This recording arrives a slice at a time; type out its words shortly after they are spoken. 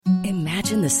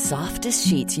Imagine the softest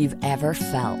sheets you've ever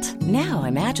felt. Now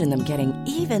imagine them getting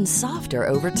even softer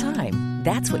over time.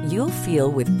 That's what you'll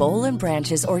feel with Boll and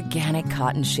Branch's organic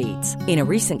cotton sheets. In a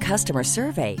recent customer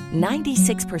survey,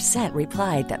 96%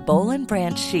 replied that Boll and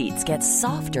Branch sheets get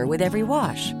softer with every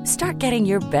wash. Start getting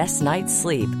your best night's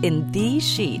sleep in these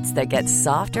sheets that get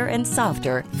softer and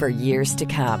softer for years to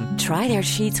come. Try their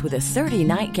sheets with a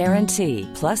 30-night guarantee.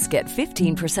 Plus, get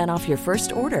 15% off your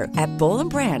first order at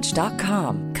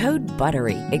bollandbranch.com. Code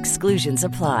BUTTERY. Exclusions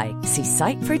apply. See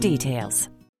site for details.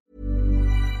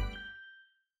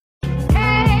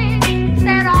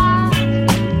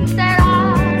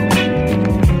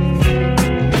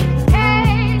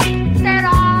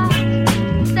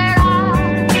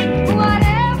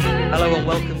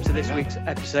 This week's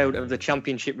episode of the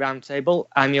Championship Roundtable.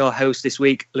 I'm your host this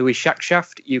week, Louis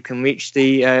Shackshaft. You can reach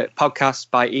the podcast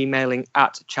by emailing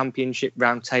at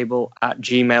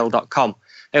championshiproundtable@gmail.com.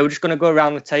 We're just going to go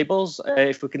around the tables.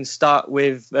 If we can start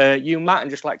with you, Matt, and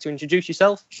just like to introduce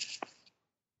yourself.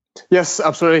 Yes,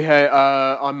 absolutely. Hey,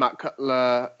 I'm Matt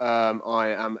Cutler.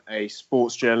 I am a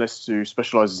sports journalist who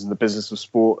specialises in the business of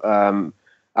sport.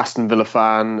 Aston Villa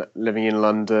fan, living in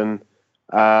London.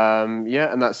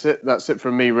 And that's it. That's it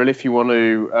from me, really. If you want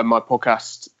to, my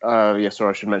podcast, I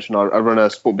should mention, I run a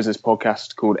sport business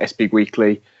podcast called SB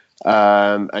Weekly,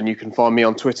 and you can find me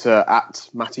on Twitter at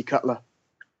Matty Cutler.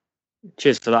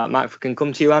 Cheers for that, Matt. If we can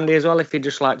come to you, Andy, as well, if you'd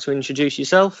just like to introduce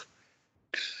yourself.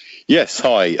 Yes,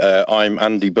 hi. I'm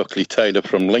Andy Buckley-Taylor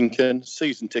from Lincoln,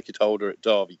 season ticket holder at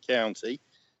Derby County.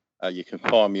 You can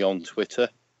find me on Twitter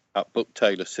at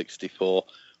BuckTaylor64,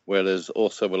 where there's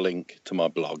also a link to my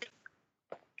blog.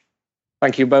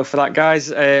 Thank you both for that,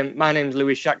 guys. My name's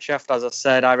Louis Shackshaft. As I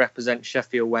said, I represent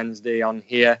Sheffield Wednesday on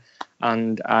here,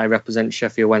 and I represent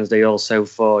Sheffield Wednesday also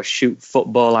for Shoot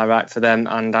Football. I write for them,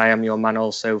 and I am your man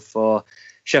also for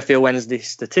Sheffield Wednesday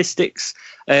Statistics.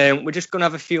 We're just going to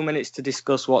have a few minutes to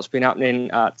discuss what's been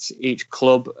happening at each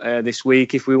club this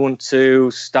week. If we want to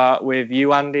start with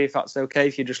you, Andy, if that's okay,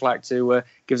 if you'd just like to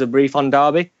give us a brief on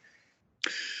Derby.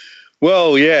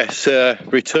 Well, yes,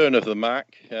 return of the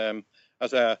Mac.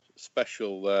 As our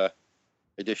special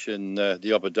edition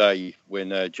the other day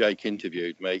when Jake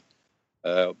interviewed me,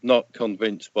 not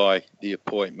convinced by the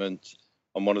appointment.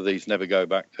 I'm one of these never go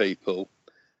back people.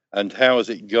 And how has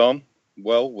it gone?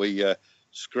 Well, we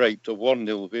scraped a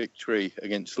 1-0 victory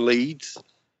against Leeds,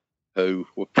 who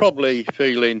were probably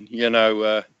feeling,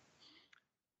 that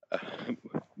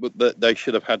they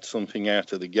should have had something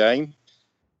out of the game.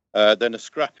 Then a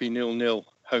scrappy 0-0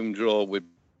 home draw with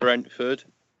Brentford.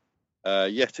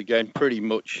 Yet again, pretty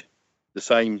much the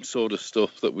same sort of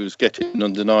stuff that we was getting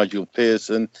under Nigel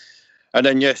Pearson. And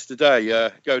then yesterday,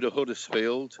 go to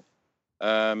Huddersfield.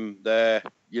 They're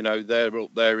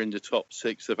up there in the top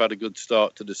 6. They've had a good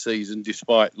start to the season,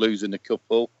 despite losing a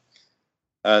couple.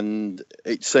 And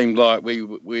it seemed like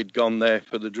we'd gone there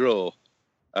for the draw.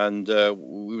 And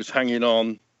we was hanging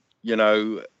on,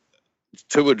 to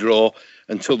a draw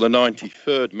until the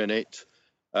 93rd minute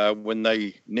when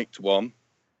they nicked one.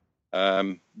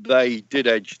 They did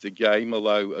edge the game,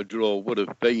 although a draw would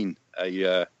have been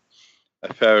a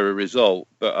fairer result.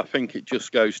 But I think it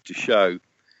just goes to show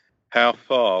how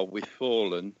far we've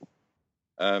fallen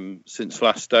since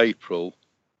last April.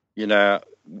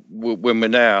 When we're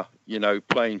now,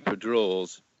 playing for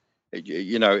draws,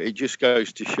 it just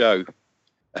goes to show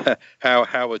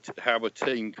how a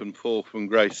team can fall from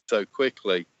grace so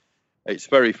quickly. It's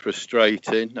very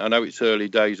frustrating. I know it's early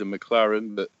days of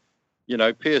McLaren, but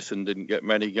Pearson didn't get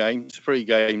many games. 3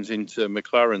 games into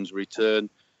McLaren's return,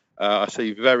 I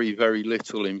see very, very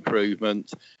little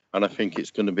improvement, and I think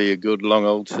it's going to be a good, long,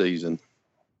 old season.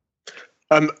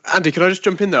 Andy, can I just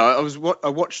jump in there? I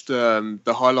watched the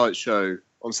highlight show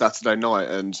on Saturday night,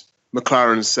 and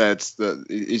McLaren said that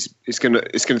it's going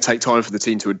to take time for the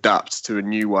team to adapt to a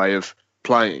new way of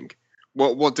playing.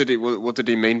 What did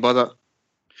he mean by that?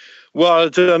 Well, I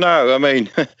don't know. I mean.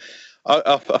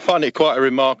 I find it quite a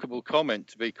remarkable comment,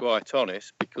 to be quite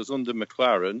honest, because under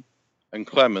McLaren and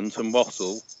Clement and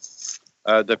Wassell,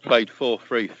 they played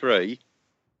 4-3-3.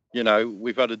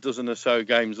 We've had a dozen or so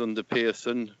games under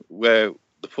Pearson where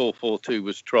the 4-4-2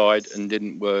 was tried and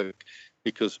didn't work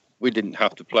because we didn't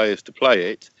have the players to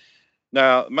play it.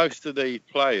 Now, most of the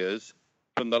players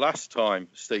from the last time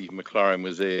Steve McLaren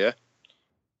was here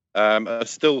are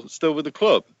still with the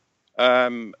club.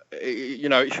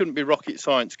 It shouldn't be rocket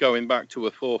science going back to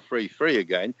a 4-3-3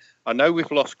 again. I know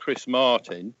we've lost Chris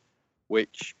Martin,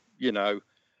 which,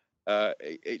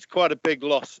 it's quite a big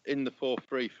loss in the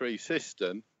 4-3-3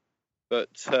 system. But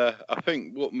I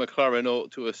think what McLaren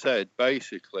ought to have said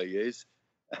basically is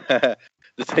the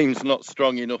team's not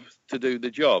strong enough to do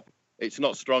the job. it's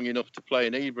not strong enough to play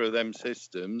in either of them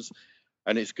systems,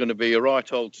 and it's going to be a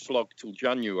right old slog till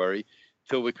January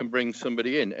till we can bring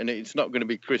somebody in. And it's not going to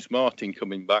be Chris Martin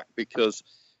coming back because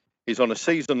he's on a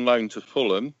season loan to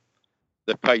Fulham.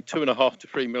 They paid £2.5 to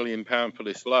 £3 million for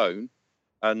this loan,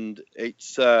 and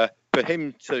it's for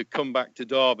him to come back to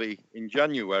Derby in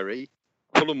January.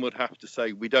 Fulham would have to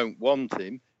say we don't want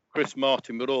him. Chris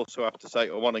Martin would also have to say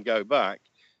I want to go back.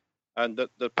 And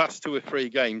the past 2 or 3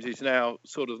 games, he's now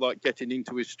sort of like getting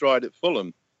into his stride at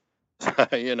Fulham. So,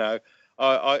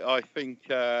 I think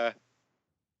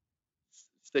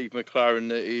Steve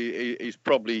McClaren, he's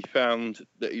probably found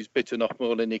that he's bitten off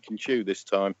more than he can chew this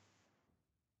time.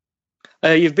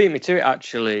 You've beat me to it,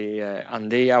 actually,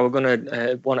 Andy. We're going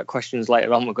to one of questions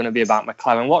later on. We're going to be about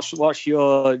McClaren. What's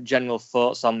your general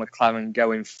thoughts on McClaren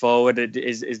going forward?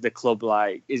 Is the club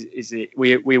like is it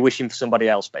we're wishing for somebody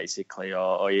else basically,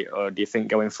 or do you think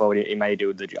going forward he may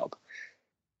do the job?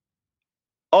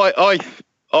 I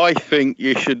think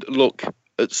you should look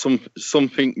at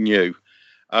something new.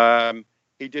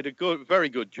 He did a very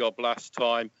good job last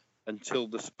time, until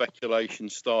the speculation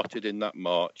started in that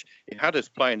March. He had us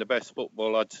playing the best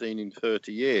football I'd seen in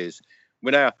 30 years.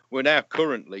 We're now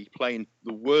currently playing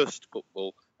the worst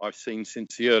football I've seen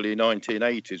since the early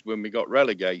 1980s when we got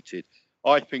relegated.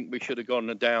 I think we should have gone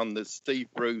down the Steve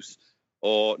Bruce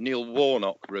or Neil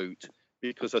Warnock route,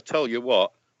 because I tell you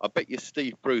what, I bet you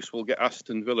Steve Bruce will get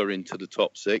Aston Villa into the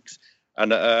top 6,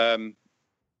 and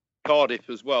Cardiff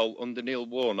as well under Neil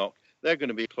Warnock. They're going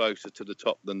to be closer to the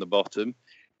top than the bottom.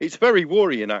 It's very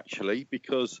worrying, actually,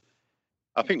 because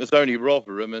I think there's only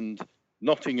Rotherham and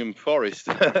Nottingham Forest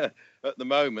at the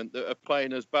moment that are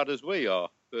playing as bad as we are.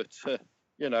 But,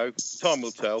 time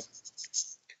will tell.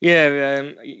 Yeah,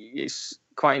 it's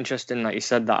quite interesting that you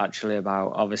said that, actually,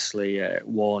 about, obviously,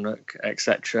 Warnock,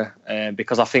 etc.,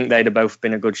 because I think they'd have both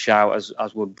been a good shout,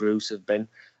 as would Bruce have been.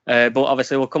 But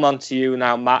obviously, we'll come on to you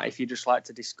now, Matt, if you'd just like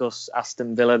to discuss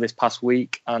Aston Villa this past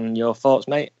week and your thoughts,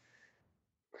 mate.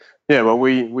 Yeah, well,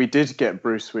 we did get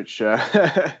Bruce, which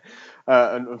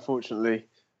unfortunately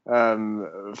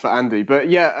for Andy, but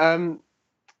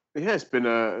it's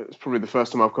probably the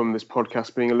first time I've come on this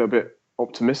podcast being a little bit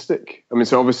optimistic. I mean,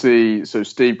 so obviously,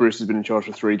 Steve Bruce has been in charge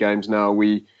for 3 games now.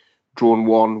 We drawn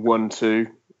 1, won 2.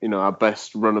 Our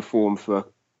best run of form for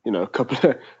a couple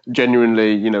of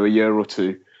genuinely a year or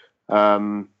 2.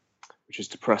 Which is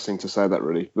depressing to say that,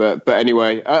 really. But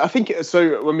anyway, I think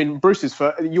so. I mean, Bruce's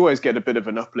you always get a bit of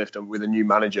an uplift with a new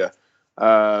manager,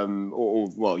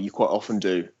 or you quite often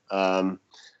do.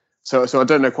 So I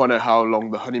don't quite know how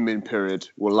long the honeymoon period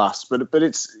will last, but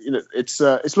it's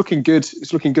it's looking good.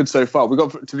 It's looking good so far. We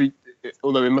got to be,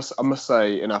 although I must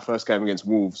say, in our first game against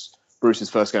Wolves, Bruce's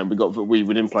first game, we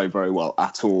didn't play very well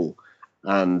at all,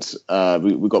 and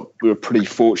we were pretty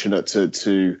fortunate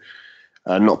to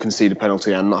not concede a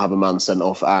penalty and not have a man sent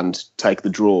off and take the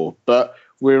draw. But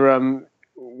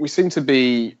we seem to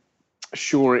be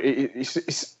sure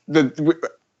it's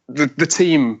the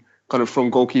team kind of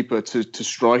from goalkeeper to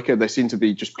striker. They seem to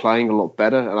be just playing a lot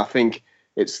better, and I think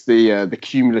it's the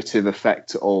cumulative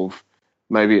effect of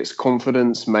maybe it's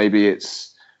confidence, maybe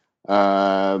it's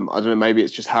I don't know, maybe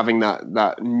it's just having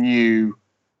that new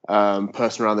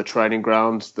person around the training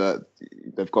ground that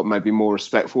they've got maybe more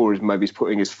respect for, is maybe he's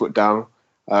putting his foot down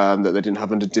that they didn't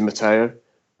have under Di Matteo.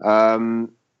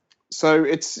 So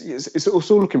it's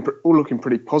also all looking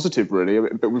pretty positive, really.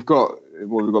 But we've got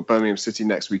Birmingham City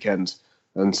next weekend,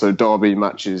 and so derby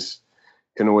matches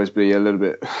can always be a little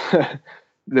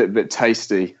bit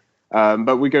tasty.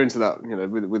 But we go into that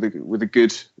with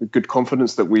a good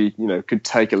confidence that we could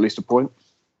take at least a point.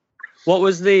 What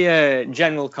was the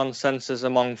general consensus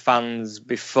among fans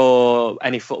before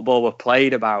any football were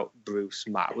played about Bruce,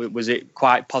 Matt? Was it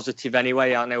quite positive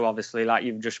anyway? I know, obviously, like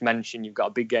you've just mentioned, you've got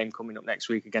a big game coming up next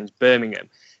week against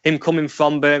Birmingham. Him coming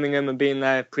from Birmingham and being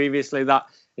there previously,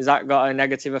 has that got a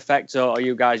negative effect, or are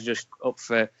you guys just up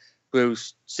for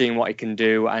Bruce seeing what he can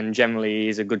do? And generally,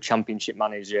 he's a good Championship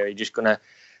manager. You're just going to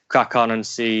crack on and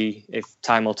see if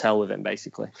time will tell with him,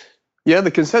 basically. Yeah,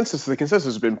 the consensus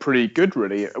has been pretty good,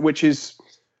 really, which is,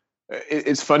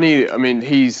 it's funny. I mean,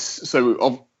 3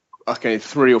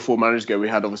 or 4 managers ago, we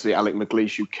had obviously Alec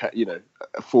McLeish, who,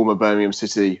 a former Birmingham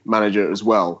City manager as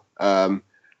well. Back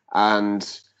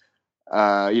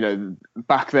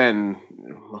then,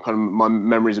 my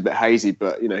memory's a bit hazy,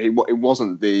 but, it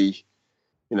wasn't he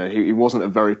wasn't a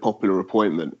very popular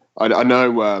appointment. I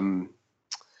know,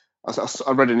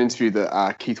 I read an interview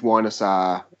that Keith Winus,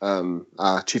 our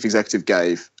chief executive,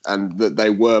 gave, and that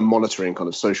they were monitoring kind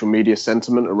of social media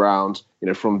sentiment around,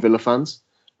 from Villa fans,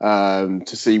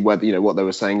 to see whether, what they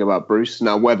were saying about Bruce.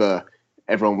 Now, whether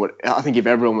everyone would. I think if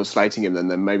everyone was slating him,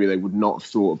 then maybe they would not have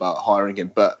thought about hiring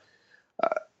him. But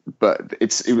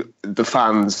the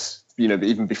fans,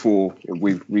 even before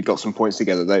we got some points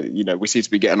together, we seem to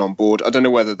be getting on board. I don't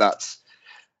know whether that's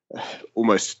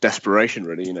almost desperation,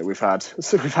 really. We've had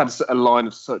a line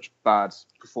of such bad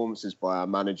performances by our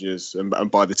managers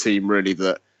and by the team, really,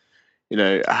 that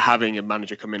having a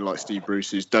manager come in like Steve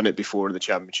Bruce, who's done it before in the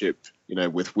Championship,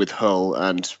 with Hull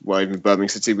and even Birmingham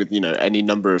City, with any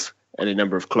number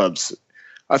of clubs,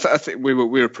 I think we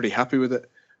were pretty happy with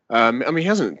it. He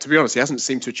hasn't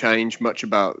seemed to change much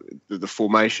about the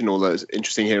formation. Although it's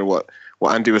interesting hearing what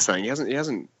Andy was saying. He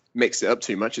hasn't mixed it up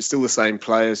too much. It's still the same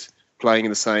players playing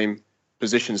in the same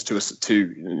positions to a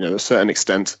certain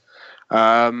extent.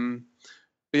 Signs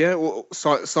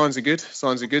are good.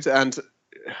 Signs are good, and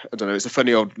I don't know. It's a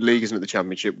funny old league, isn't it? The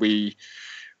Championship. We're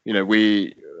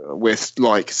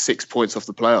like 6 points off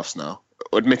the playoffs now.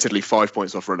 Admittedly, 5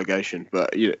 points off relegation.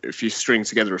 But if you string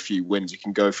together a few wins, you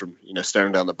can go from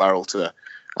staring down the barrel to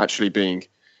actually being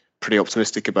pretty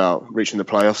optimistic about reaching the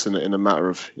playoffs in a matter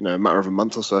of a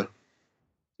month or so.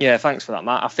 Yeah, thanks for that,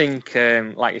 Matt. I think,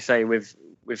 like you say, with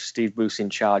Steve Bruce in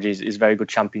charge, he's a very good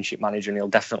Championship manager, and he'll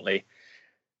definitely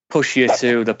push you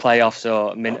to the playoffs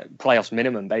or playoffs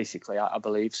minimum, basically. I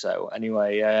believe so.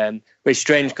 Anyway, but it's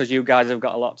strange because you guys have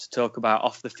got a lot to talk about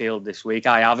off the field this week.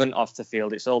 I haven't off the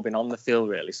field. It's all been on the field,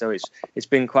 really. So it's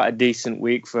been quite a decent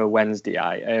week for a Wednesday.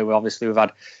 We've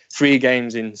had 3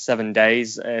 games in 7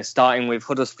 days, starting with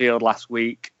Huddersfield last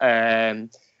week.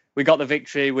 We got the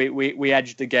victory. We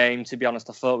edged the game. To be honest,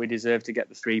 I thought we deserved to get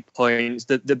the 3 points.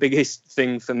 The biggest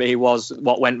thing for me was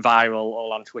what went viral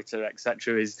all on Twitter,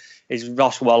 etc. Is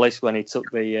Ross Wallace when he took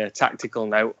the tactical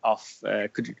note off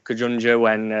Kajunja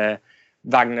when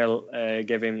Wagner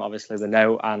gave him obviously the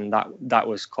note, and that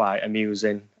was quite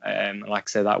amusing. Like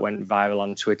I say, that went viral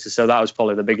on Twitter. So that was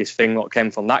probably the biggest thing what came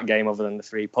from that game, other than the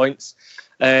 3 points.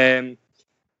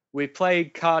 We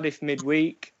played Cardiff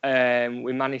midweek.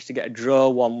 We managed to get a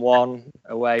draw 1-1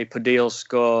 away. Padil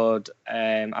scored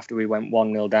after we went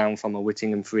 1-0 down from a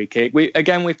Whittingham free kick.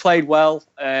 We played well.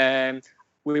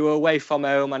 We were away from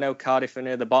home. I know Cardiff are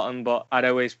near the bottom, but I'd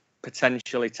always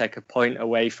potentially take a point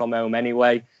away from home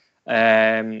anyway.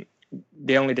 The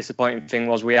only disappointing thing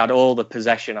was we had all the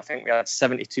possession. I think we had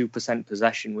 72%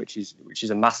 possession, which is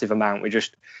a massive amount.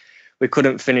 We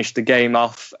couldn't finish the game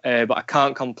off, but I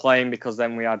can't complain because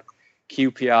then we had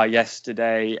QPR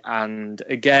yesterday, and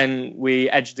again we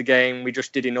edged the game. We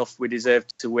just did enough. We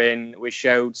deserved to win. We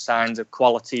showed signs of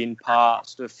quality in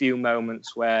parts. There were a few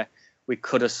moments where we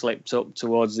could have slipped up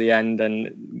towards the end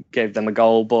and gave them a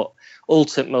goal, but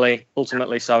ultimately,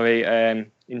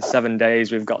 in 7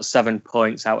 days we've got 7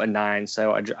 points out of 9,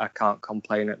 so I can't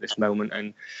complain at this moment.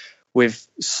 And we've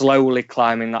slowly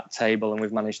climbing that table, and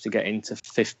we've managed to get into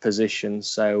 5th position.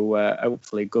 So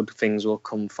hopefully good things will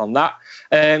come from that.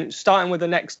 Starting with the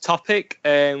next topic,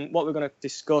 what we're going to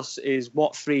discuss is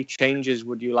what 3 changes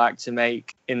would you like to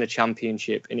make in the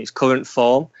Championship in its current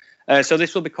form. So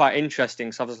this will be quite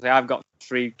interesting. So obviously I've got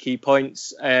 3 key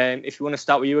points. If you want to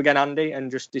start with you again, Andy, and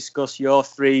just discuss your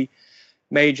 3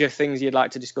 major things you'd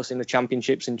like to discuss in the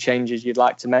Championships and changes you'd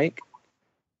like to make.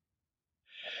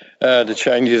 The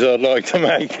changes I'd like to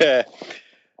make.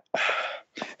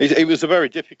 It was a very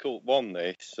difficult one,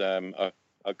 this. I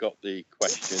got the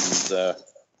questions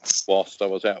whilst I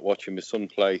was out watching my son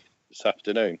play this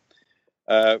afternoon.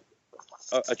 A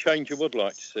change I would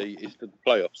like to see is the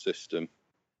playoff system.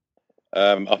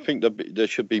 I think there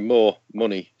should be more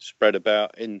money spread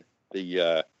about in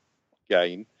the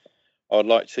game. I'd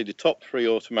like to see the top 3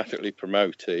 automatically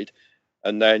promoted,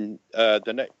 and then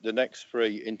the next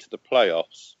 3 into the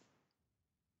playoffs.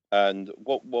 And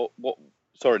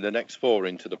the next 4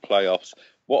 into the playoffs.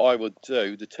 What I would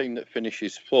do, the team that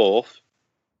finishes 4th,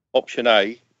 option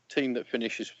A, team that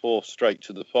finishes 4th straight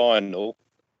to the final.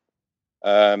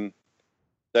 Then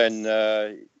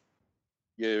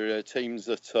your teams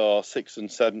that are 6th and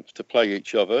 7th to play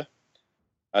each other,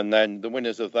 and then the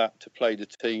winners of that to play the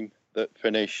team that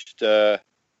finished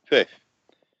 5th.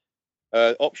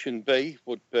 Option B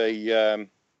would be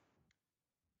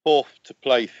 4th to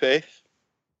play 5th.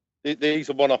 These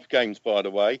are one-off games, by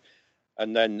the way.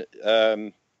 And then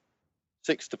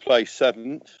 6th to play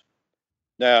 7th.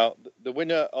 Now, the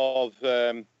winner of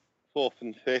 4th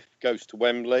and 5th goes to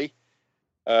Wembley.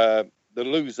 The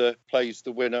loser plays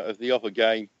the winner of the other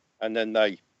game, and then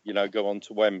they, go on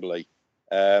to Wembley.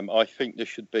 I think there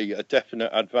should be a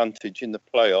definite advantage in the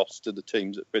playoffs to the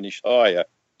teams that finish higher.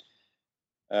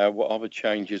 What other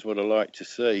changes would I like to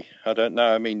see? I don't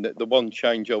know. I mean, the one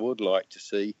change I would like to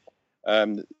see,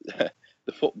 the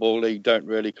the Football League don't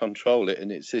really control it,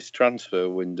 and it's this transfer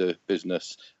window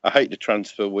business. I hate the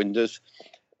transfer windows.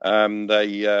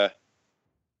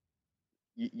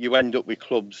 You end up with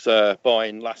clubs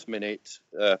buying last minute,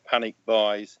 panic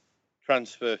buys,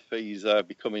 transfer fees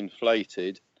become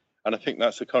inflated, and I think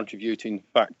that's a contributing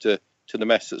factor to the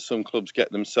mess that some clubs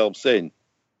get themselves in.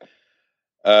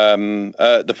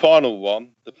 The final one,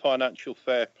 the financial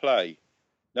fair play.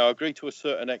 Now, I agree to a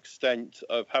certain extent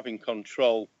of having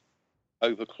control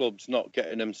over clubs not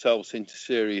getting themselves into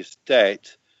serious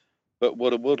debt, but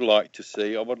what I would like to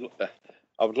see, I would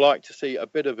like to see a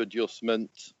bit of adjustment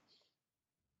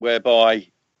whereby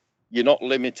you're not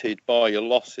limited by your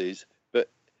losses,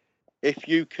 but if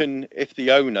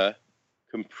the owner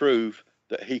can prove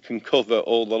that he can cover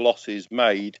all the losses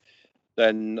made,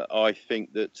 then I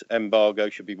think that embargo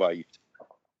should be waived.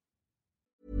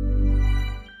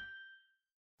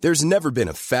 There's never been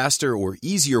a faster or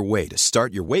easier way to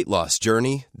start your weight loss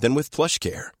journey than with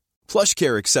PlushCare.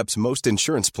 PlushCare accepts most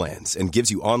insurance plans and gives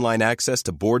you online access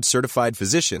to board-certified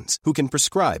physicians who can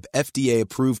prescribe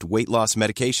FDA-approved weight loss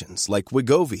medications like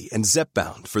Wegovy and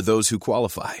Zepbound for those who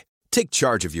qualify. Take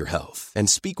charge of your health and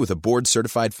speak with a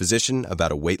board-certified physician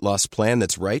about a weight loss plan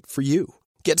that's right for you.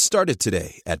 Get started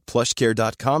today at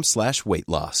plushcare.com/weight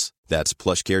loss. That's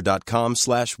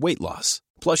plushcare.com/weight loss.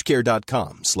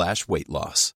 plushcare.com/weight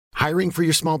loss. Hiring for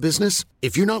your small business?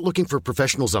 If you're not looking for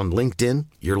professionals on LinkedIn,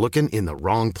 you're looking in the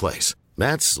wrong place.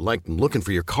 That's like looking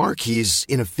for your car keys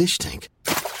in a fish tank.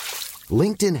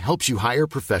 LinkedIn helps you hire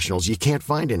professionals you can't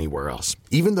find anywhere else,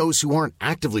 even those who aren't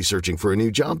actively searching for a new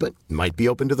job but might be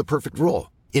open to the perfect role.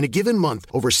 In a given month,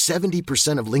 over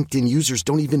 70% of LinkedIn users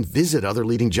don't even visit other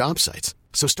leading job sites.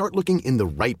 So start looking in the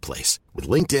right place. With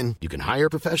LinkedIn, you can hire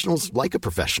professionals like a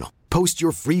professional. Post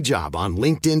your free job on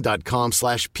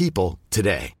linkedin.com/people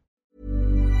today.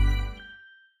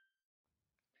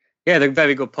 Yeah, they're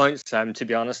very good points, Sam, to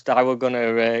be honest. I was going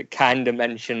to kind of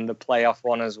mention the playoff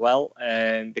one as well,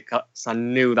 because I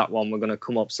knew that one was going to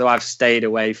come up. So I've stayed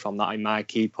away from that in my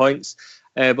key points.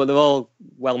 But they're all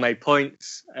well-made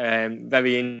points,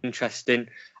 very interesting.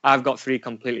 I've got 3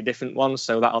 completely different ones,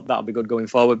 so that'll be good going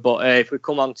forward. But if we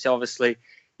come on to, obviously,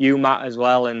 you, Matt, as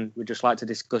well, and we'd just like to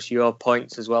discuss your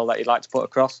points as well that you'd like to put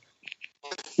across.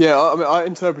 Yeah, I mean, I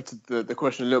interpreted the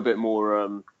question a little bit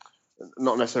more,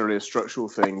 not necessarily a structural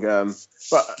thing, but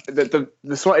the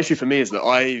slight issue for me is that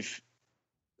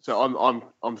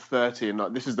I'm 30, and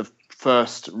like, this is the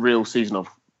first real season I've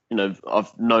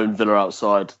known Villa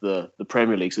outside the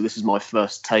Premier League, so this is my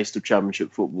first taste of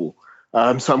Championship football.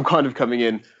 So I'm kind of coming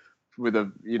in with a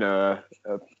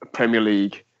Premier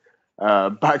League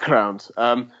background.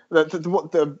 I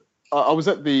was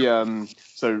at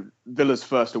so Villa's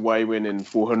first away win in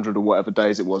 400 or whatever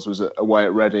days it was away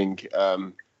at Reading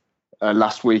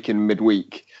last week in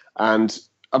midweek, and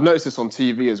I've noticed this on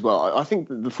TV as well. I think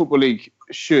that the Football League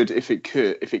should, if it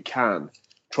can,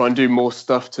 try and do more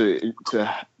stuff to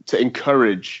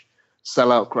encourage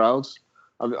sellout crowds.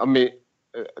 I mean,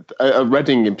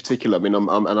 Reading in particular. I mean, I'm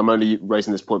only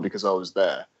raising this point because I was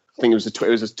there. I think it was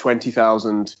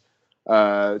 20,000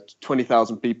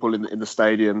 people in the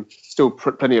stadium. Still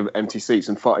plenty of empty seats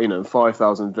and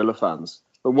 5,000 Villa fans.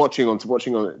 But watching on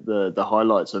the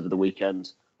highlights over the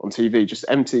weekend on TV, just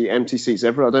empty seats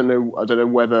everywhere. I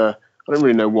don't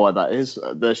really know why that is.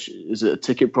 Is it a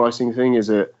ticket pricing thing? Is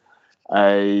it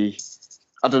I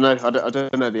don't know. I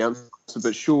don't know the answer,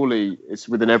 but surely it's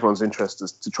within everyone's interest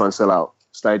to try and sell out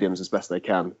stadiums as best they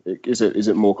can. Is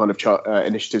it more kind of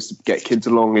initiatives to get kids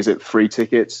along? Is it free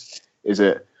tickets? Is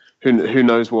it who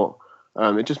knows what?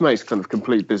 It just makes kind of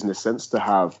complete business sense to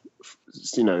have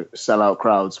sell out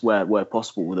crowds where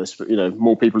possible with this.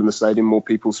 More people in the stadium, more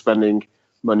people spending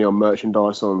money on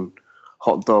merchandise, on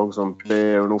hot dogs, on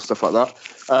beer, and all stuff like that.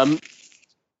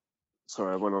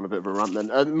 Sorry, I went on a bit of a rant then.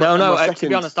 To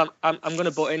be honest, I'm going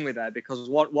to butt in with that because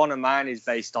one of mine is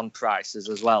based on prices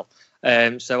as well.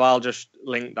 So I'll just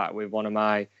link that with one of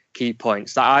my key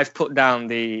points that I've put down,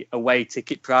 the away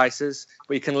ticket prices,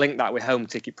 but you can link that with home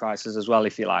ticket prices as well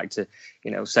if you like to,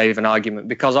 save an argument.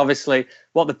 Because obviously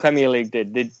what the Premier League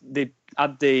did, they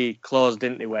had the clause,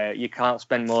 didn't they, where you can't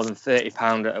spend more than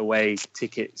 £30 at away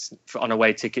tickets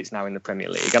now in the Premier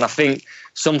League. And I think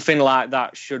something like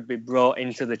that should be brought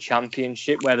into the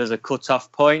Championship where there's a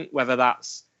cut-off point, whether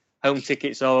that's home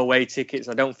tickets or away tickets.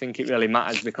 I don't think it really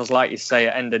matters because, like you say,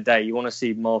 at the end of the day, you want to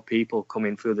see more people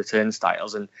coming through the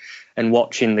turnstiles and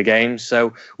watching the game.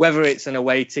 So whether it's an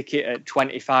away ticket at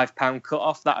 £25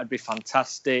 cut-off, that would be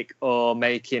fantastic, or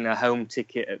making a home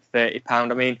ticket at £30.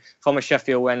 I mean, from a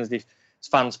Sheffield Wednesday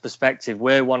fans' perspective,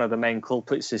 we're one of the main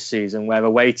culprits this season where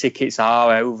away tickets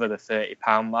are over the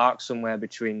 £30 mark, somewhere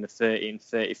between the £30 and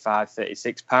 £35,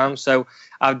 £36. So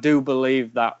I do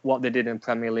believe that what they did in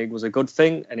Premier League was a good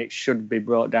thing, and it should be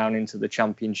brought down into the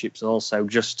Championships also,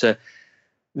 just to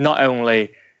not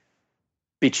only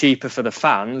be cheaper for the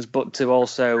fans, but to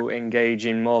also engage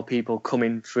in more people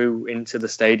coming through into the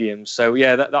stadiums. So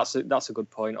yeah, that's a good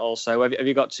point. Also, have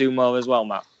you got two more as well,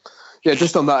 Matt? Yeah,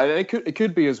 just on that, it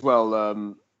could be as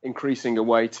well increasing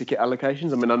away ticket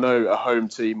allocations. I mean, I know a home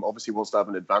team obviously wants to have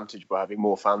an advantage by having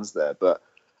more fans there, but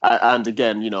and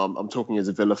again, I'm talking as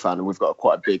a Villa fan, and we've got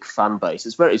quite a big fan base.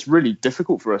 It's really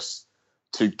difficult for us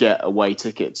to get away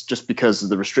tickets just because of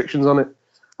the restrictions on it.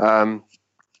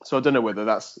 So I don't know whether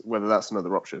that's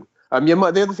another option. The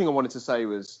other thing I wanted to say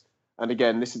was, and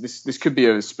again, this could be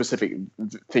a specific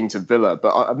thing to Villa,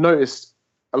 but I've noticed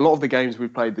a lot of the games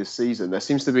we've played this season, there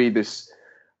seems to be this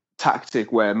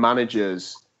tactic where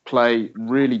managers play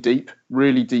really deep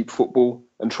football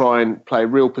and try and play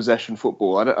real possession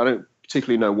football. I don't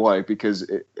particularly know why, because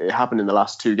it happened in the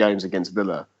last two games against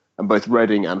Villa, and both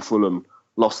Reading and Fulham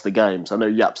lost the games. I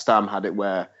know Jaap Stam had it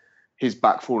where his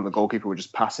back four and the goalkeeper were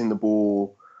just passing the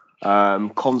ball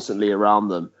constantly around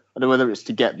them. I don't know whether it's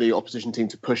to get the opposition team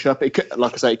to push up. It could,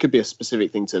 like I say, it could be a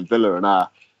specific thing to Villa and our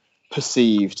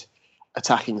perceived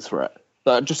attacking threat.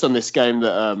 But just on this game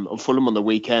that on Fulham on the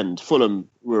weekend, Fulham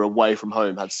were away from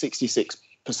home, had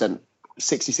 66%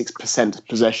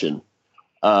 possession,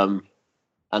 and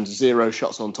 0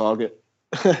 shots on target.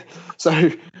 So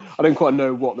I don't quite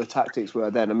know what the tactics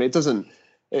were then. I mean,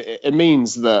 it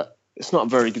means that it's not a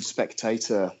very good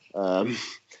spectator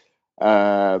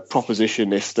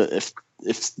proposition if the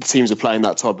teams are playing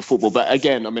that type of football. But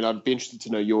again, I mean, I'd be interested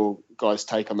to know your guys'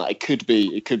 take on that. It could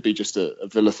be just a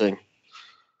Villa thing.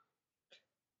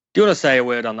 Do you want to say a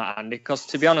word on that, Andy? Because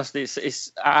to be honest,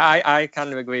 I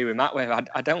kind of agree with Matt. Where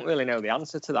I don't really know the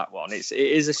answer to that one. It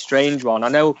is a strange one. I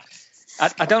know.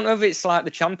 I don't know if it's like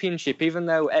the Championship, even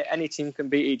though any team can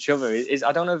beat each other.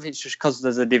 I don't know if it's just because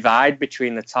there's a divide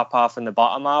between the top half and the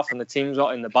bottom half, and the teams that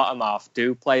are in the bottom half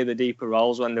do play the deeper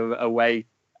roles when they're away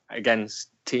against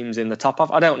teams in the top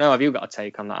half. I don't know. Have you got a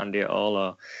take on that, Andy, at all?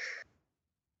 Or?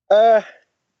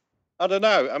 I don't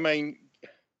know. I mean,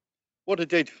 what I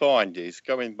did find is,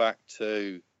 going back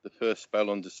to the first spell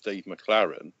under Steve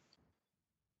McLaren,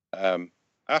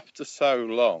 after so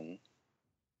long,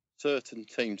 certain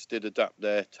teams did adapt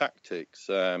their tactics.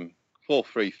 4-3-3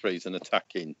 is an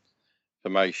attacking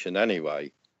formation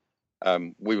anyway.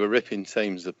 We were ripping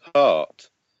teams apart.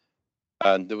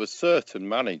 And there were certain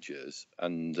managers,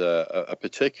 and a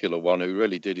particular one who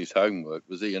really did his homework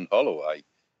was Ian Holloway,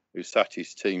 who sat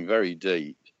his team very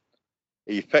deep.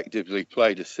 He effectively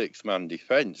played a 6-man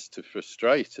defence to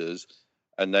frustrate us,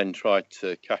 and then tried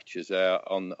to catch us out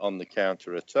on the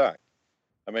counter-attack.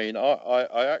 I mean,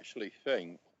 I actually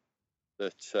think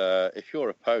that if your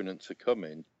opponents are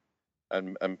coming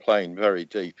and playing very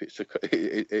deep,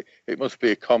 it must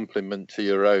be a compliment to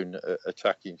your own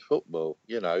attacking football,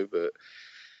 But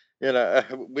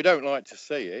we don't like to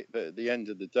see it, but at the end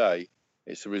of the day,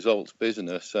 it's a results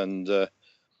business, and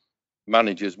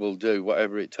managers will do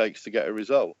whatever it takes to get a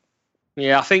result.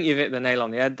 Yeah, I think you've hit the nail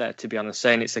on the head there, to be honest,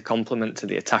 saying it's a compliment to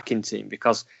the attacking team,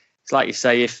 because it's like you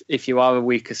say, if you are a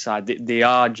weaker side, they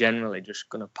are generally just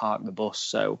going to park the bus.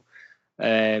 So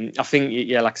I think,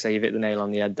 yeah, like I say, you've hit the nail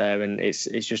on the head there, and it's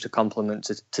just a compliment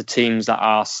to teams that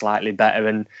are slightly better,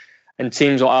 and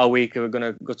teams that are weaker are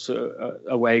going to go to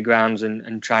away grounds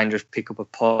and try and just pick up a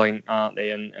point, aren't they?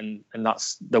 And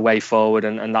that's the way forward,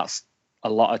 and that's a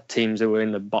lot of teams who are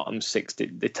in the bottom six, they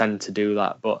tend to do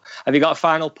that. But have you got a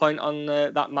final point on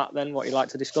that, Matt, then, what you'd like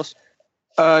to discuss?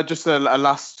 Just a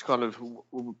last kind of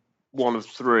one of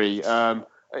three.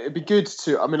 It'd be good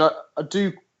to, I mean, I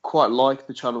do quite like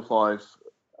the Channel 5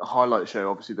 highlight show,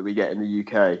 obviously, that we get in the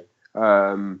UK,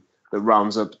 that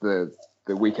rounds up the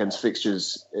weekend's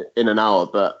fixtures in an hour.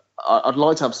 But I'd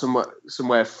like to have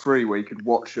somewhere free where you could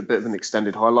watch a bit of an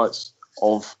extended highlights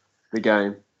of the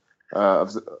game,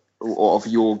 of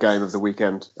your game of the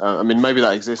weekend. I mean, maybe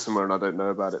that exists somewhere and I don't know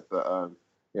about it, but I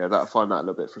find that a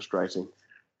little bit frustrating.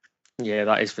 Yeah,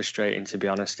 that is frustrating, to be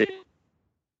honest.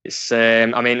 It's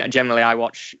I mean, generally I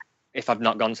watch, if I've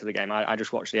not gone to the game, I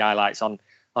just watch the highlights on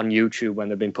YouTube when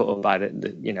they've been put up by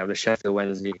the Sheffield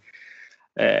Wednesday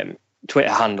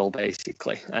Twitter handle,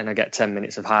 basically, and I get 10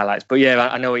 minutes of highlights. But yeah,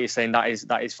 I know what you're saying. That is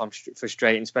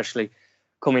frustrating, especially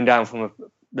coming down from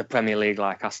the Premier League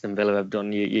like Aston Villa have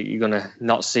done. You're going to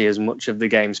not see as much of the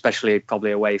game, especially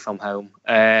probably away from home.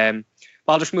 But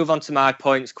I'll just move on to my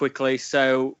points quickly.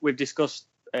 So we've discussed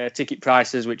ticket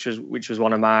prices, which was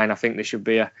one of mine. I think there should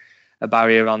be a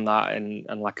barrier on that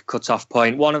and like a cut-off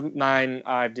point. One of mine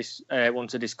I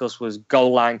want to discuss was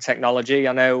goal line technology.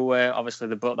 I know obviously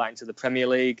they brought that into the Premier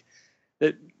League.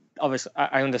 Obviously,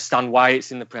 I understand why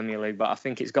it's in the Premier League, but I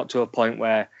think it's got to a point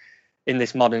where in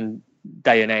this modern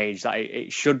day and age that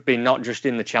it should be not just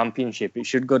in the Championship. It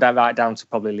should go right down to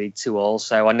probably League Two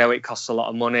also. I know it costs a lot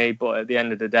of money, but at the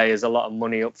end of the day, there's a lot of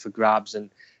money up for grabs, and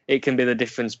it can be the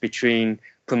difference between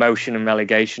promotion and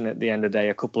relegation at the end of the day,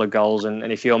 a couple of goals. And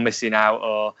if you're missing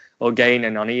out or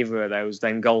gaining on either of those,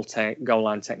 then goal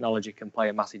line technology can play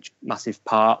a massive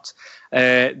part.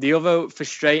 The other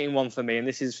frustrating one for me, and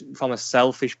this is from a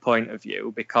selfish point of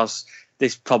view, because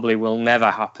this probably will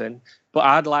never happen, but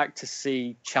I'd like to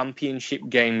see Championship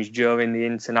games during the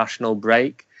international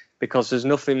break, because there's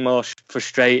nothing more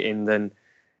frustrating than...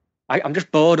 I'm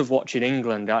just bored of watching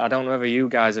England. I don't know whether you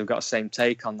guys have got the same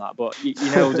take on that, but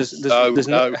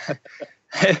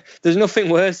there's nothing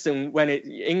worse than when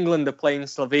England are playing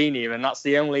Slovenia and that's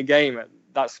the only game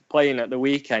that's playing at the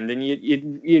weekend, and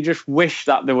you just wish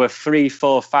that there were 3,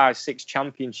 4, 5, 6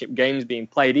 Championship games being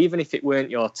played, even if it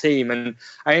weren't your team. And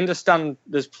I understand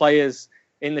there's players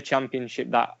in the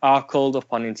Championship that are called up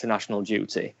on international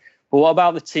duty, but what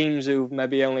about the teams who've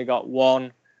maybe only got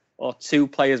 1 or 2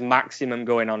 players maximum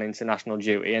going on international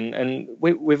duty, and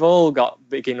we've all got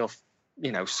big enough,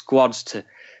 squads to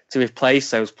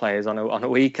replace those players on a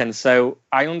weekend. So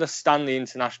I understand the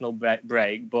international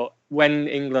break, but when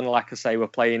England, like I say, were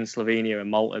playing Slovenia and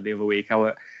Malta the other week,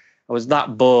 I was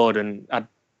that bored, and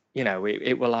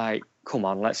it were like, come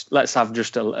on, let's have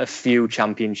just a few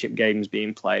Championship games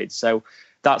being played. So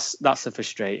that's a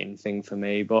frustrating thing for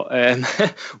me. But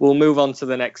we'll move on to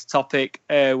the next topic,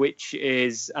 which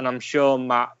is, and I'm sure,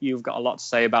 Matt, you've got a lot to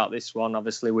say about this one,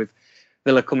 obviously, with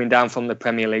Villa coming down from the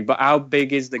Premier League. But how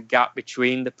big is the gap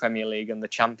between the Premier League and the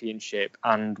Championship,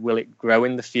 and will it grow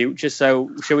in the future? So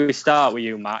shall we start with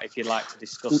you, Matt, if you'd like to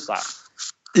discuss that?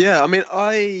 Yeah, I mean,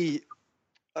 I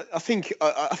think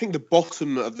the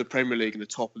bottom of the Premier League and the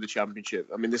top of the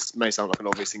Championship, I mean, this may sound like an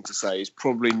obvious thing to say, is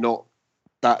probably not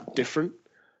that different.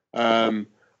 I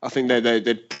think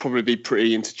they'd probably be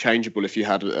pretty interchangeable if you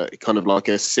had a kind of like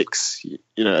a 6,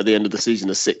 at the end of the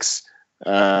season, a 6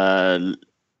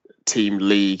 team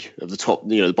league of the top,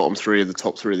 the bottom 3 of the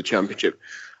top 3 of the Championship.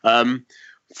 From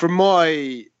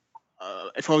my,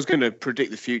 if I was going to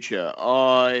predict the future,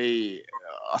 I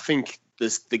think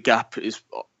the gap is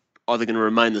either going to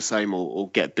remain the same or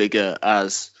get bigger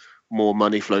as more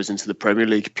money flows into the Premier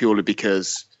League, purely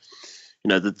because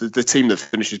the team that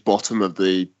finishes bottom of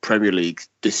the Premier League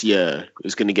this year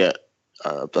is going to get,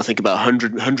 I think, about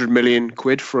 100 million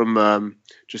quid from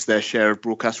just their share of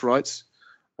broadcast rights,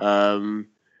 and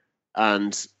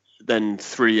then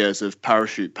 3 years of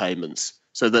parachute payments.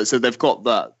 So they've got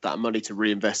that money to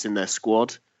reinvest in their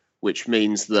squad, which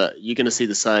means that you're going to see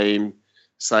the same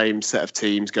set of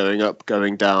teams going up,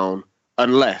 going down,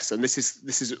 unless, and this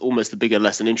is almost the bigger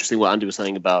lesson. Interesting what Andy was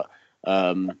saying about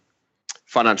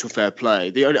financial fair play.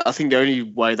 I think the only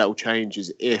way that will change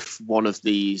is if one of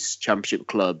these Championship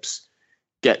clubs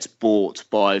gets bought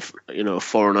by a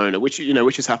foreign owner, which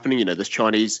is happening. There's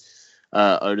Chinese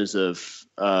owners of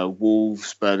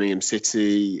Wolves, Birmingham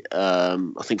City. I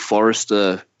think Forest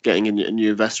are getting a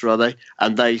new investor, are they?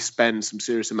 And they spend some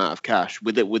serious amount of cash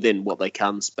within what they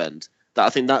can spend. I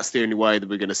think that's the only way that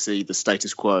we're going to see the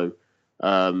status quo,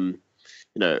 shaken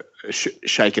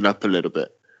up a little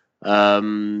bit.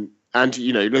 And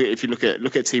if you look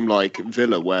at a team like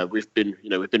Villa, where we've been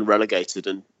relegated,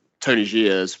 and Tony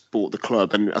Gia's bought the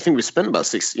club, and I think we've spent about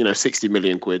 60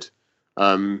 million quid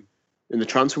in the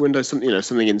transfer window,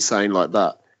 something insane like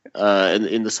that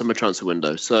in the summer transfer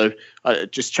window. So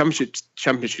just championship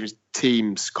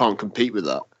teams can't compete with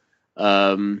that.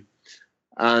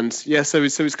 And yeah, so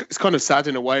it's kind of sad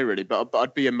in a way, really. But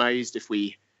I'd be amazed if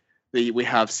we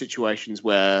have situations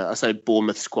where, I say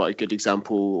Bournemouth's quite a good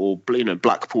example, or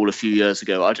Blackpool a few years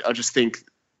ago. I just think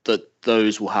that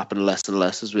those will happen less and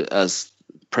less as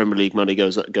Premier League money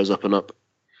goes up and up.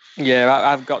 Yeah,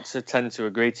 I've got to tend to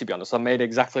agree, to be honest. I made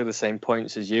exactly the same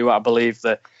points as you. I believe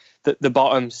that the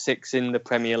bottom 6 in the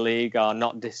Premier League are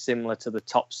not dissimilar to the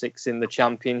top 6 in the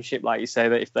Championship. Like you say,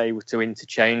 that if they were to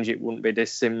interchange, it wouldn't be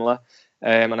dissimilar.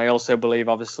 And I also believe,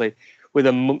 obviously, with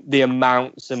the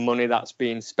amounts of money that's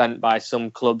being spent by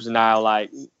some clubs now, like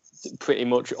pretty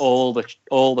much all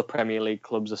the Premier League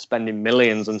clubs are spending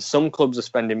millions, and some clubs are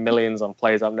spending millions on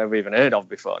players I've never even heard of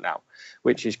before now,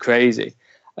 which is crazy.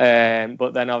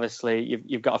 But then obviously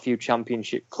you've got a few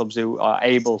Championship clubs who are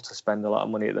able to spend a lot of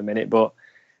money at the minute. But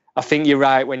I think you're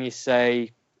right when you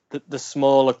say that the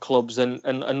smaller clubs, and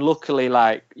luckily,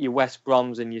 like your West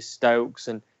Broms and your Stokes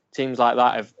and teams like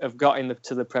that have got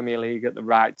to the Premier League at the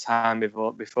right time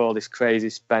before this crazy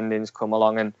spending's come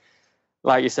along. And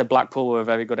like you said, Blackpool were a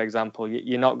very good example.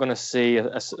 You're not going to see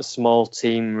a small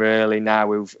team really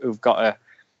now who've got a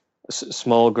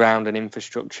small ground and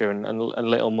infrastructure and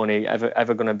little money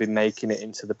ever going to be making it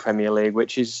into the Premier League,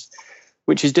 which is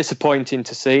disappointing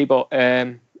to see. But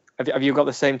have you got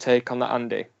the same take on that,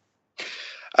 Andy?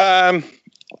 I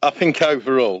think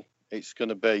overall it's going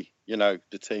to be,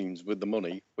 the teams with the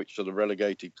money, which are the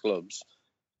relegated clubs.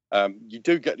 You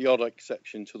do get the odd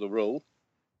exception to the rule.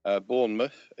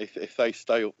 Bournemouth, if they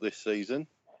stay up this season,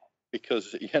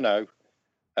 because, if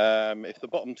the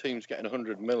bottom team's getting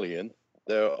 100 million,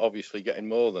 they're obviously getting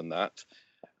more than that.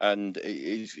 And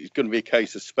it's going to be a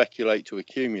case of speculate to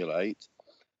accumulate.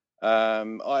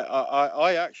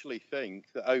 I actually think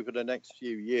that over the next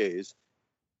few years,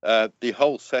 the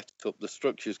whole setup, the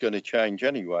structure is going to change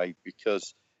anyway,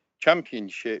 because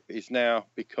Championship is now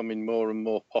becoming more and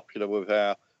more popular with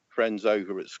our friends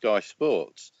over at Sky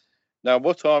Sports. Now,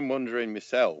 what I'm wondering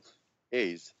myself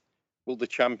is, will the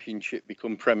Championship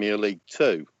become Premier League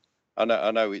 2? I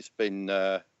know it's been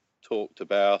talked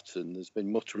about and there's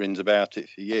been mutterings about it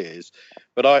for years,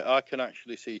 but I can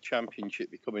actually see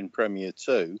Championship becoming Premier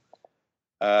 2,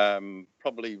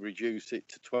 probably reduce it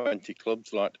to 20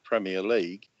 clubs like the Premier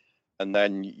League, and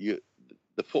then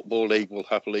the Football League will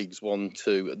have Leagues 1,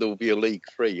 2. There will be a League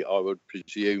 3, I would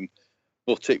presume,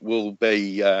 but it will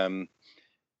be,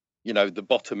 the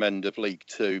bottom end of League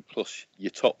 2 plus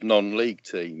your top non-league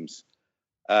teams.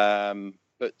 But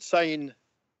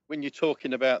when you're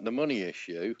talking about the money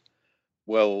issue,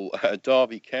 well,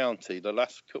 Derby County, the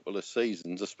last couple of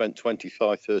seasons, have spent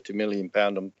 25-30 million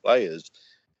pound on players.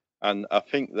 And I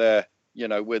think we're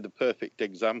the perfect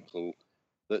example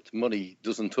that money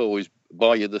doesn't always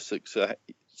buy you the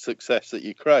success that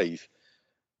you crave.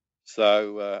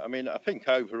 So, I think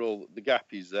overall the gap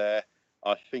is there.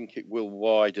 I think it will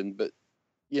widen, but,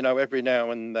 every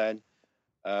now and then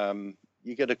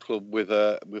you get a club with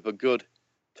a good,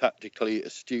 tactically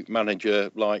astute manager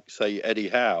like, say, Eddie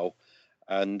Howe,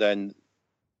 and then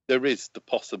there is the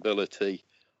possibility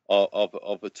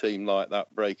of a team like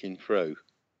that breaking through.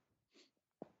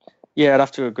 Yeah, I'd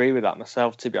have to agree with that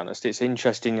myself, to be honest. It's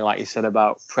interesting, like you said,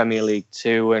 about Premier League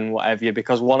 2 and whatever,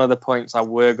 because one of the points I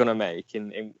were going to make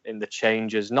in the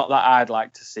changes, not that I'd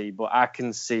like to see, but I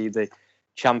can see the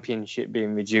Championship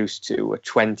being reduced to a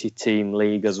 20-team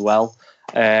league as well.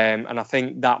 And I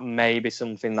think that may be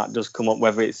something that does come up,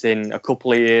 whether it's in a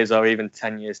couple of years or even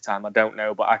 10 years' time, I don't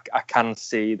know. But I can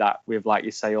see that with, like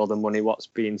you say, all the money, what's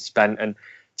being spent and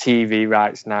TV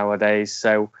rights nowadays.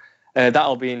 So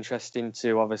that'll be interesting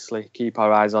to obviously keep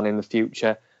our eyes on in the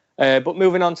future. But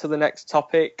moving on to the next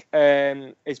topic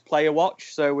is player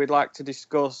watch. So we'd like to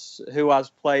discuss who has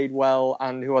played well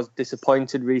and who has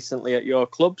disappointed recently at your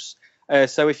clubs.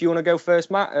 So if you want to go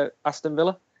first, Matt, at Aston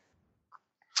Villa.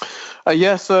 I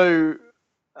think so.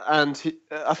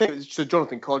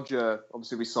 Jonathan Kodjia,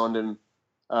 obviously we signed him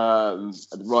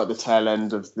right at the tail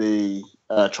end of the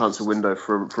transfer window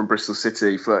from Bristol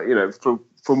City for,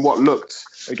 from what looked,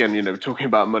 again, we're talking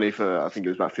about money for, I think it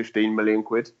was about 15 million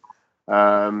quid,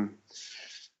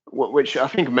 which I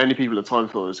think many people at the time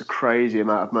thought was a crazy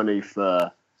amount of money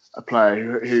for a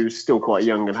player who's still quite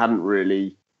young and hadn't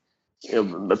really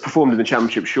performed in the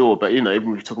Championship, sure, but even if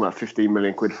you're talking about 15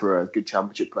 million quid for a good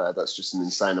Championship player, that's just an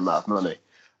insane amount of money.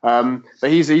 But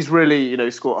he's really,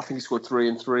 I think he scored 3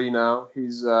 and 3 now.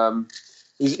 He's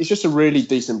just a really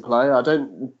decent player. I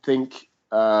don't think,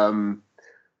 Di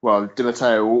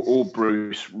Matteo or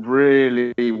Bruce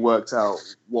really worked out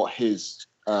what his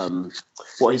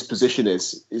position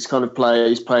is. He's kind of player.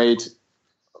 He's played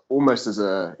almost as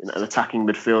an attacking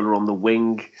midfielder on the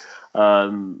wing.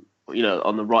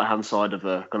 On the right hand side of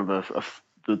the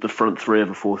front three of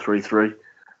a 4-3-3.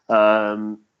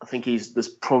 I think there's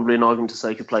probably an argument to say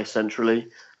he could play centrally,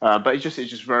 but he's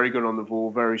just very good on the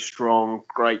ball, very strong,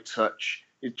 great touch.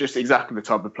 It's just exactly the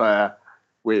type of player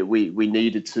we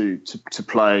needed to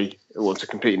play or to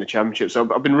compete in the Championship.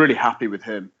 So I've been really happy with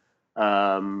him.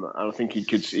 And I think he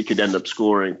could end up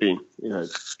scoring, being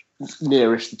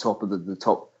nearest the top of the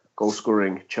top goal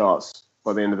scoring charts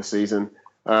by the end of the season.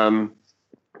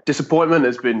 Disappointment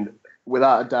has been,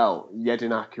 without a doubt,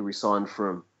 Jedinak, who we signed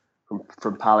from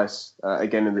Palace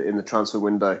again in the transfer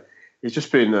window. It's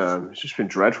just been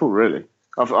dreadful, really.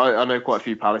 I know quite a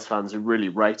few Palace fans who really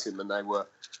rate him, and they were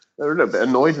a little bit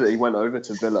annoyed that he went over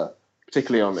to Villa,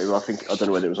 particularly on, I don't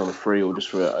know whether it was on a free or just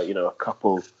for a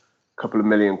couple of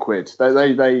million quid.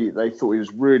 They thought he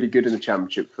was really good in the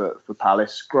Championship for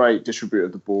Palace. Great distributor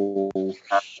of the ball,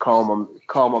 calm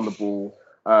on the ball.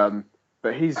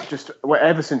 but he's just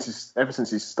ever since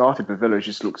he started for Villa,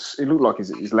 it looked like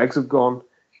his legs have gone.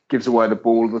 Gives away the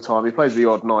ball all the time. He plays the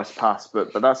odd nice pass,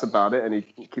 but that's about it. And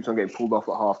he keeps on getting pulled off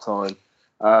at half time.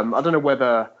 I don't know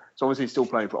whether. So obviously he's still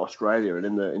playing for Australia, and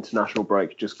in the international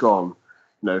break just gone,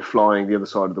 flying the other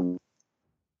side of the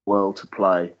world to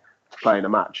play in a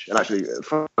match. And actually,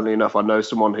 funnily enough, I know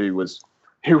someone who was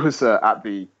at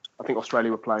the. I think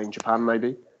Australia were playing Japan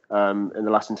maybe in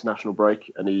the last international break,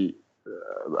 and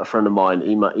a friend of mine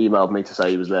emailed me to say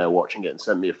he was there watching it and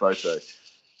sent me a photo.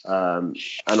 And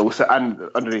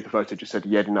underneath the photo just said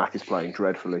Jedinak is playing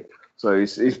dreadfully. So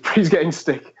he's getting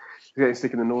stick. He's getting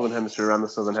stick in the northern hemisphere and the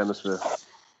southern hemisphere.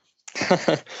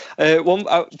 To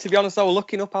be honest, I was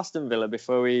looking up Aston Villa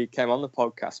before we came on the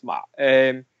podcast, Matt.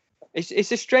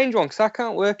 It's a strange one because I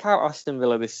can't work out Aston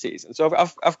Villa this season. So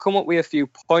I've come up with a few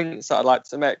points that I'd like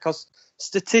to make because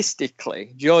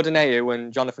statistically, Jordan Ayew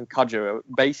and Jonathan Kodjia are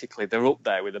basically they're up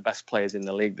there with the best players in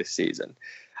the league this season.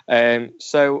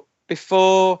 So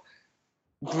before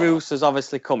Bruce has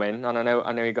obviously come in, and I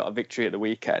know he got a victory at the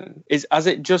weekend. Has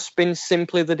it just been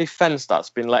simply the defence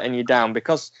that's been letting you down?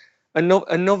 Because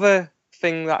another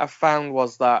thing that I found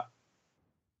was that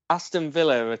Aston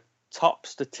Villa are top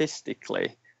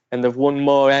statistically, and they've won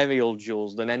more aerial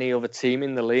duels than any other team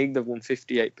in the league. They've won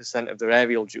 58% of their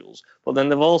aerial duels, but then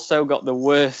they've also got the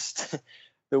worst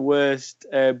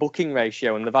booking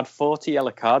ratio, and they've had 40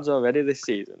 yellow cards already this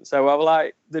season. So I'm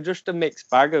like, they're just a mixed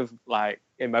bag of like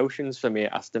emotions for me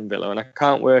at Aston Villa, and I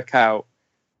can't work out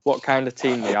what kind of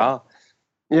team they are.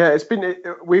 Yeah, it's been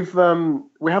we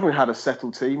haven't had a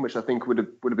settled team, which I think would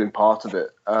have been part of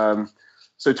it.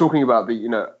 So talking about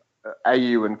the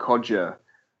Ayew and Kodjia,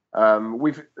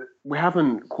 we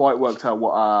haven't quite worked out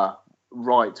what our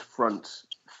right front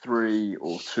 3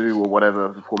 or 2 or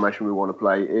whatever the formation we want to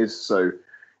play is. So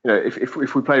if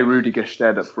we play Rudi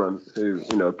Gestede up front, who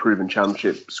a proven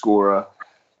championship scorer,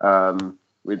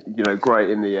 with great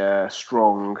in the air,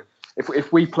 strong.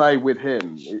 If we play with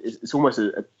him, it's almost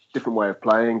a different way of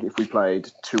playing. If we played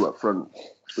 2 up front,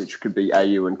 which could be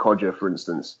Ayew and Kodjia, for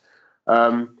instance.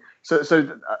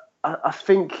 So I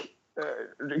think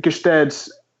Gestede.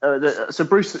 So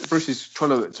Bruce is trying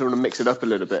to sort of mix it up a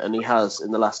little bit, and he has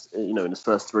in the last, in his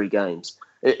first 3 games.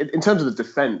 In terms of the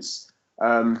defence,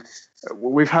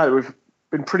 we've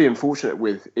been pretty unfortunate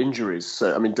with injuries.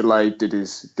 So I mean, Delay did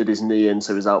his knee in,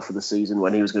 so he was out for the season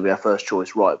when he was going to be our first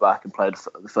choice right back and played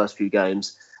the first few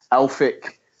games.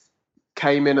 Elphick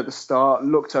came in at the start,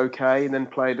 looked okay, and then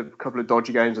played a couple of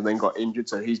dodgy games and then got injured,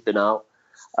 so he's been out.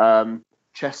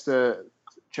 Chester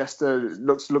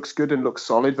looks good and looks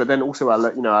solid, but then also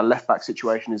our left back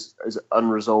situation is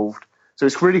unresolved. So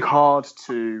it's really hard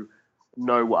to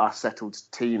know what our settled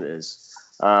team is.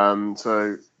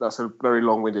 So that's a very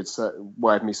long-winded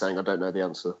way of me saying I don't know the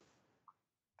answer.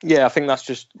 Yeah, I think that's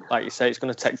just like you say. It's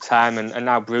going to take time, and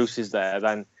now Bruce is there.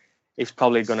 Then he's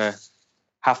probably going to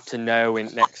have to know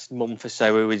in next month or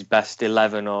so who his best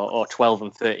 11 or 12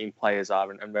 and 13 players are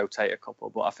and rotate a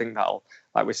couple. But I think that'll,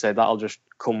 like we said, that'll just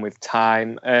come with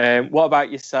time. What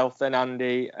about yourself then,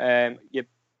 Andy? A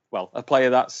player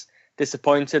that's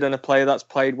disappointed and a player that's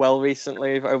played well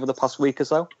recently over the past week or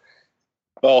so?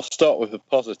 Well, I'll start with the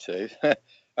positive.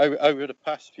 Over the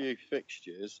past few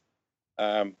fixtures,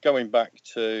 going back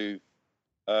to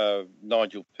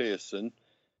Nigel Pearson,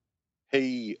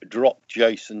 he dropped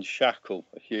Jason Shackle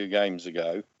a few games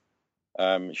ago.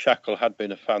 Shackle had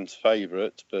been a fan's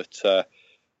favourite, but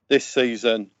this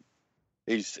season,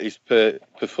 his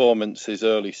performances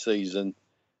early season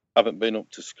haven't been up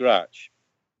to scratch.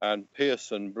 And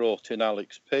Pearson brought in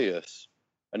Alex Pearce,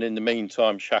 and in the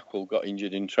meantime, Shackle got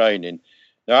injured in training.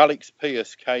 Now, Alex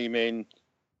Pearce came in,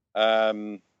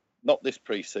 not this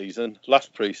pre-season,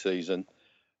 last pre-season.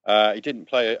 He didn't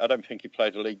play. I don't think he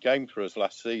played a league game for us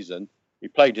last season. He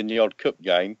played in the odd cup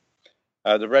game.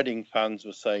 The Reading fans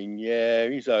were saying, yeah,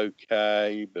 he's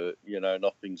okay, but,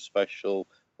 nothing special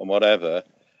and whatever.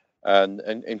 And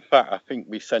in fact, I think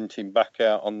we sent him back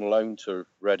out on loan to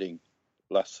Reading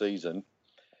last season.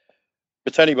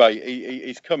 But anyway,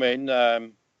 he's come in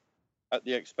at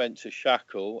the expense of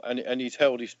Shackle, and he's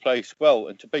held his place well.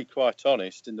 And to be quite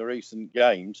honest, in the recent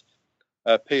games,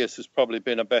 Pearce has probably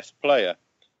been a best player.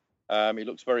 He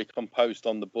looks very composed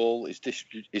on the ball. His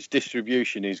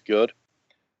distribution is good.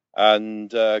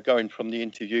 And going from the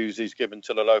interviews he's given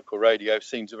to the local radio,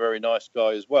 seems a very nice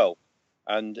guy as well.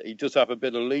 And he does have a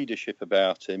bit of leadership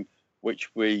about him,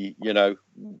 which we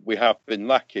have been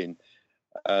lacking.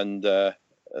 And a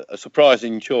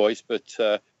surprising choice, but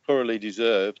thoroughly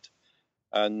deserved.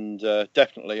 And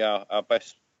definitely our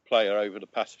best player over the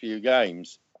past few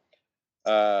games.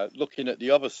 Looking at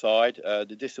the other side,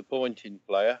 the disappointing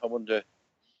player, I wonder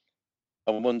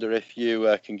if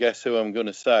you can guess who I'm going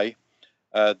to say.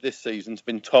 This season's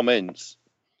been Tom Ince.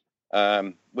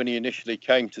 When he initially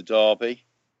came to Derby,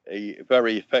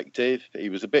 very effective. He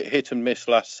was a bit hit and miss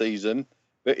last season,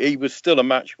 but he was still a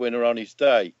match winner on his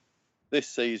day. This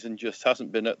season just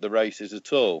hasn't been at the races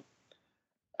at all.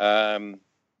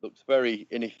 Looks very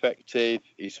ineffective.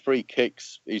 His free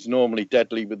kicks, he's normally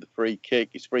deadly with the free kick.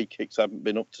 His free kicks haven't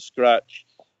been up to scratch.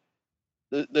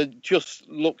 There just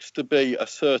looks to be a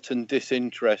certain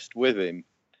disinterest with him.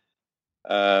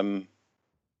 And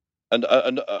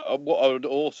what I would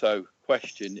also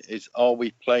question is, are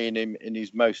we playing him in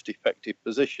his most effective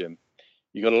position?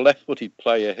 You've got a left-footed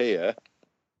player here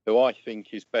who I think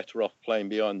is better off playing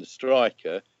behind the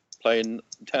striker, playing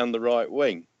down the right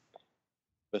wing.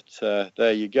 But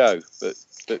there you go.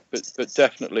 But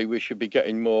definitely we should be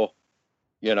getting more,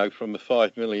 from a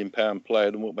 £5 million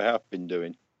player than what we have been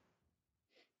doing.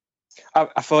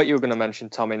 I thought you were going to mention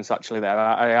Tom Ince actually there.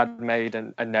 I had made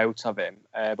a note of him,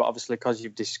 but obviously because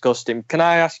you've discussed him, can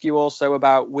I ask you also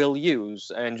about Will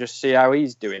Hughes and just see how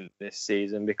he's doing this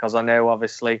season? Because I know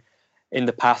obviously in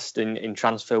the past in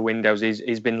transfer windows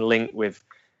he's been linked with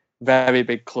very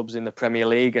big clubs in the Premier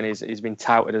League, and he's been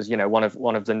touted as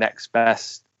one of the next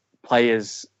best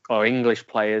players or English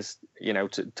players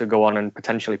to go on and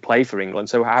potentially play for England.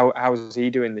 So how is he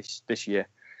doing this year?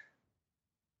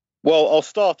 Well, I'll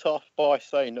start off by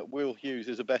saying that Will Hughes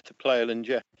is a better player than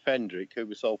Jeff Hendrick, who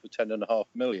was sold for £10.5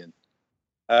 million.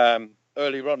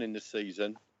 Earlier on in the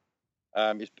season,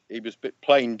 he was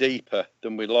playing deeper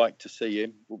than we like to see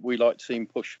him. We like to see him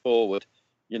push forward,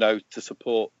 to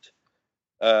support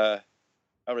our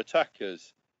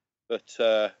attackers. But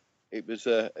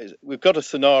we've got a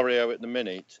scenario at the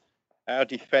minute. Our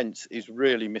defence is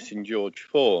really missing George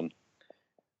Fawn.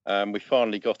 We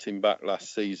finally got him back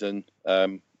last season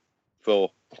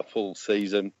for a full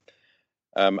season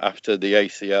after the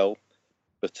ACL,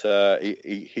 but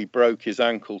he broke his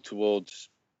ankle in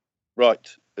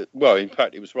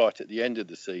fact, it was right at the end of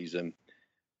the season.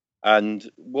 And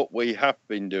what we have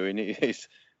been doing is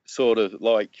sort of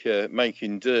like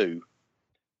making do,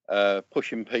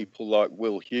 pushing people like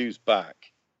Will Hughes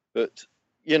back. But,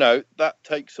 that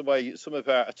takes away some of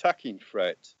our attacking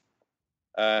threat.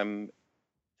 To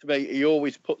me, he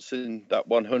always puts in that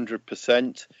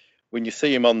 100%. When you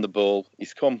see him on the ball,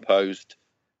 he's composed.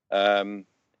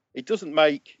 He doesn't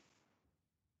make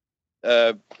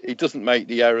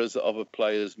the errors that other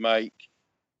players make.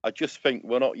 I just think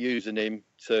we're not using him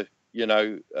to,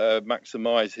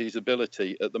 maximise his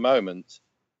ability at the moment.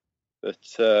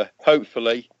 But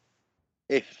hopefully,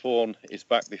 if Fawn is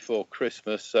back before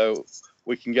Christmas, so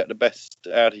we can get the best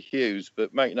out of Hughes.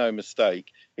 But make no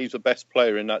mistake, he's the best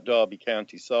player in that Derby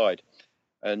County side.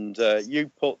 And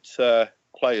you put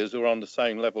players who are on the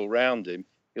same level around him,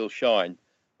 he'll shine.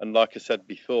 And like I said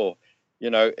before,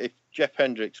 if Jeff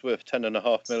Hendrick's worth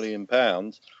 £10.5 million,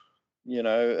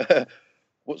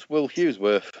 what's Will Hughes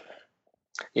worth?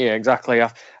 Yeah, exactly.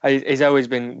 He's always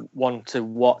been one to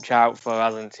watch out for,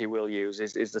 hasn't he? Will Hughes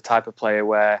is the type of player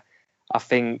where I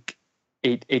think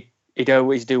he'd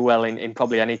always do well in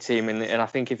probably any team. And I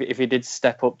think if he did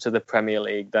step up to the Premier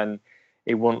League, then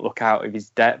he won't look out of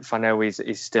his depth. I know he's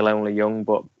still only young,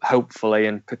 but hopefully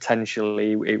and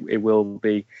potentially it will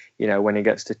be, when he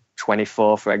gets to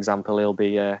 24, for example, he'll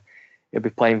be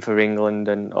playing for England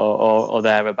or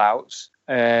thereabouts.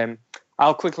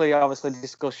 I'll quickly obviously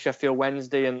discuss Sheffield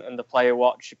Wednesday and the player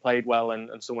watch. He played well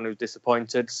and someone who's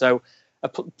disappointed. So a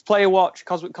player watch,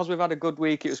 because we've had a good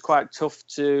week, it was quite tough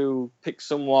to pick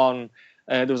someone.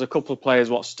 There was a couple of players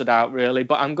what stood out really,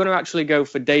 but I'm going to actually go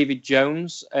for David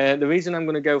Jones. The reason I'm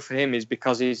going to go for him is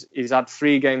because he's had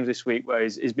 3 games this week where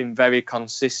he's been very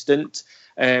consistent.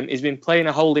 He's been playing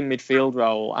a holding midfield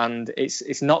role, and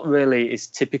it's not really his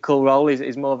typical role.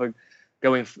 He's more of a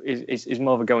going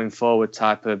forward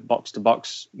type of box to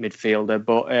box midfielder,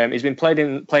 but he's been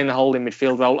playing the holding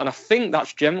midfield role, and I think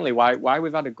that's generally why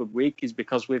we've had a good week, is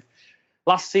because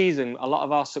last season a lot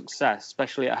of our success,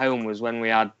 especially at home, was when we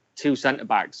had 2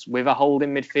 centre-backs with a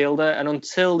holding midfielder, and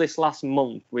until this last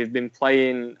month we've been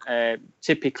playing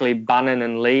typically Bannon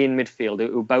and Lee in midfield,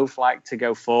 who both like to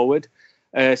go forward.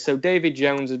 So David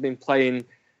Jones has been playing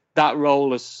that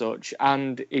role as such,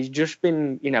 and he's just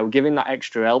been giving that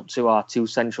extra help to our 2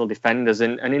 central defenders,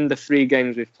 and in the 3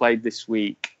 games we've played this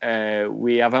week,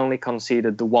 we have only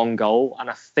conceded the 1 goal. And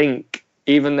I think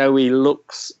even though he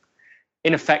looks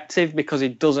ineffective because he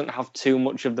doesn't have too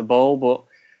much of the ball, but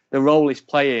the role he's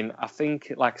playing, I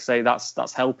think, like I say,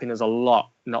 that's helping us a lot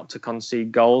not to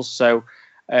concede goals. So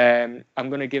I'm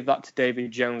going to give that to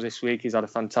David Jones this week. He's had a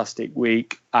fantastic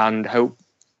week and hope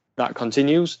that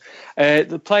continues.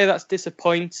 The player that's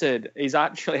disappointed is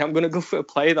actually, I'm going to go for a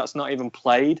player that's not even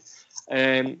played,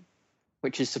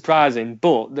 which is surprising.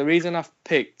 But the reason I've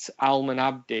picked Alman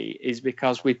Abdi is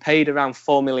because we paid around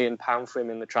 £4 million for him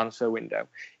in the transfer window.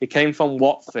 He came from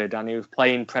Watford and he was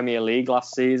playing Premier League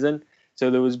last season. So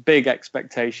there was big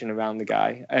expectation around the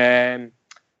guy.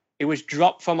 He was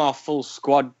dropped from our full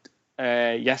squad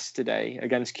yesterday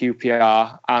against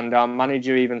QPR, and our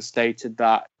manager even stated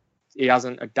that he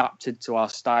hasn't adapted to our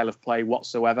style of play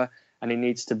whatsoever, and he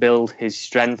needs to build his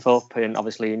strength up and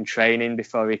obviously in training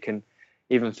before he can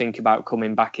even think about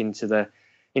coming back into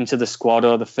the squad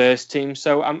or the first team.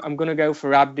 So I'm going to go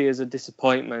for Abdi as a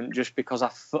disappointment, just because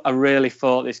I really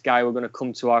thought this guy were going to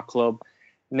come to our club,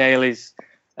 nail his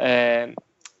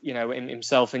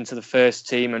himself into the first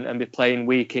team and be playing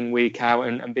week in, week out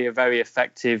and be a very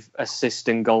effective assist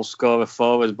and goal scorer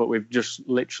for us. But we've just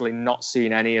literally not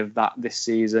seen any of that this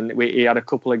season. He had a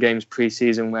couple of games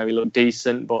pre-season where he looked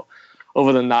decent, but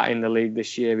other than that in the league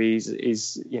this year,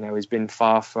 he's been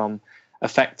far from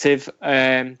effective.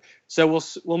 So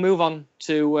we'll move on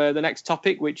to the next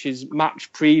topic, which is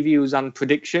match previews and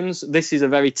predictions. This is a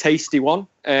very tasty one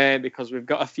because we've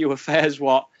got a few affairs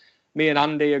what me and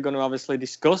Andy are going to obviously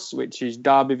discuss, which is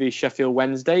Derby v Sheffield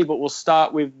Wednesday. But we'll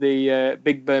start with the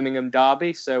big Birmingham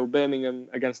derby. So Birmingham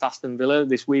against Aston Villa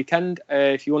this weekend.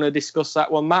 If you want to discuss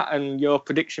that one, Matt, and your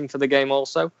prediction for the game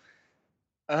also.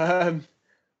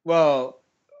 Well,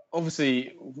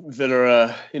 obviously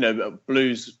Villa,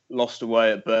 Blues lost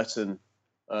away at Burton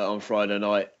on Friday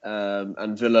night,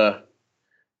 and Villa,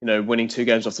 winning 2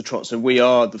 games off the trot. So we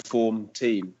are the form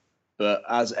team, but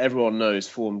as everyone knows,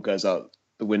 form goes out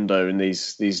the window in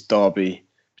these derby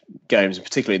games, and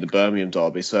particularly the Birmingham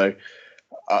derby. So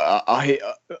I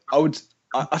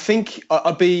think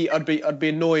I'd be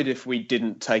annoyed if we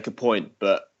didn't take a point,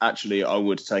 but actually I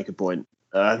would take a point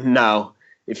now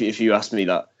if you ask me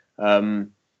that.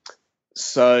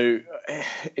 So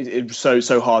it's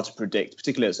so hard to predict,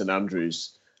 particularly at St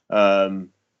Andrews at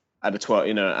a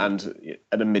 12, and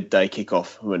at a midday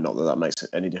kickoff. Well, not that makes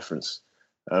any difference.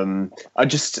 Villa,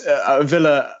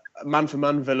 man for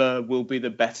man, Villa will be the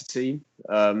better team.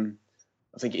 I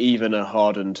think even a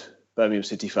hardened Birmingham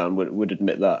City fan would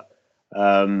admit that.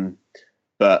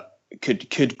 But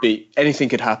could be anything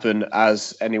could happen,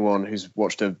 as anyone who's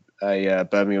watched a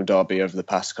Birmingham derby over the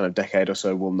past kind of decade or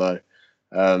so will know.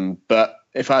 But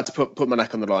if I had to put my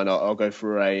neck on the line, I'll go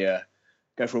for a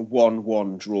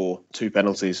 1-1 draw, 2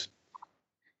 penalties.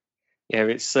 Yeah,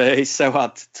 it's so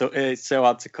hard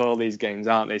to call these games,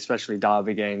 aren't they? Especially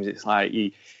derby games. It's like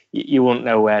you wouldn't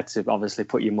know where to obviously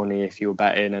put your money if you were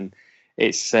betting, and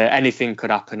it's anything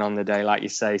could happen on the day, like you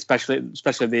say.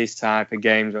 Especially these type of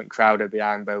games when crowd are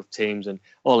behind both teams, and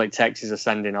all it takes is a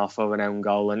sending off or an own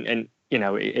goal, and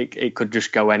it could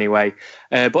just go anyway.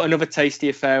 But another tasty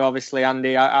affair, obviously,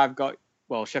 Andy. I've got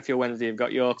Sheffield Wednesday. You've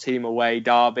got your team away,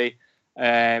 Derby.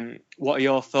 What are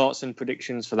your thoughts and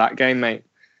predictions for that game, mate?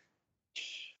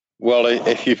 Well,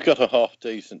 if you've got a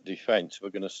half-decent defence, we're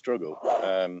going to struggle.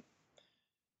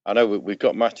 I know we've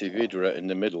got Matej Vydra in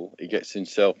the middle. He gets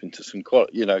himself into some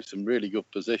really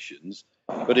good positions,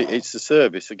 but it's the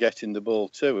service of getting the ball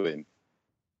to him.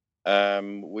 As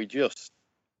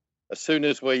soon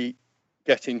as we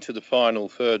get into the final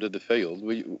third of the field,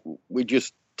 we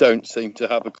just don't seem to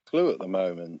have a clue at the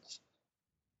moment.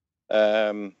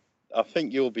 I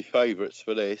think you'll be favourites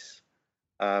for this,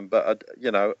 but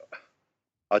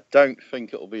I don't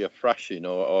think it'll be a thrashing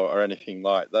or anything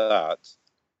like that,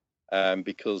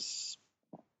 because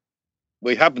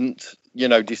we haven't,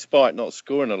 despite not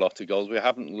scoring a lot of goals, we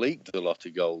haven't leaked a lot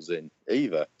of goals in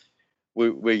either.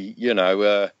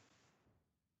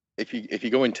 If you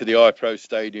go into the iPro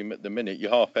Stadium at the minute, you're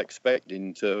half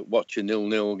expecting to watch a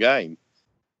 0-0 game.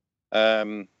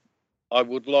 I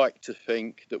would like to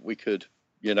think that we could,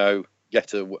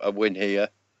 get a win here.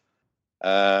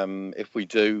 If we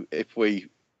do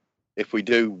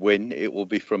win, it will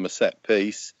be from a set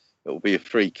piece. It will be a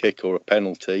free kick or a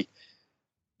penalty,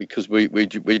 because we're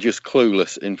just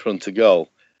clueless in front of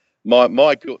goal.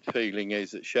 My gut feeling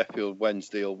is that Sheffield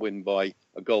Wednesday will win by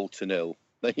a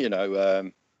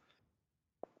 1-0.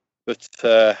 But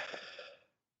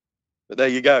there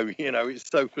you go. It's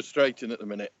so frustrating at the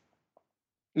minute.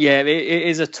 Yeah, it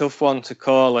is a tough one to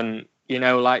call, and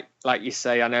like you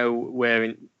say, I know we're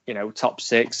in top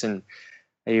 6, and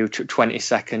are you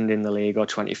 22nd in the league or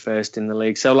 21st in the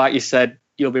league? So, like you said,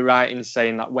 you'll be right in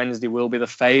saying that Wednesday will be the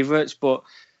favourites. But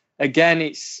again,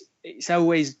 it's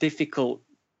always difficult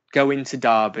going to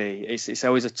Derby. It's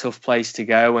always a tough place to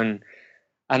go, and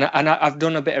And I've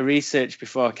done a bit of research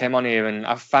before I came on here, and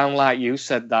I've found, like you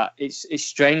said, that it's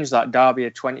strange that Derby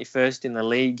are 21st in the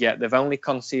league, yet they've only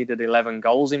conceded 11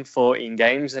 goals in 14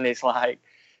 games. And it's like,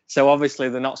 so obviously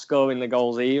they're not scoring the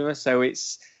goals either. So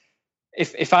it's,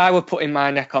 if I were putting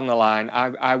my neck on the line,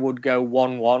 I would go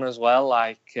 1-1 as well,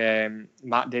 like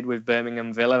Matt did with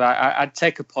Birmingham Villa. I'd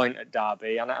take a point at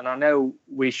Derby, and I know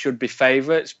we should be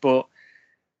favourites, but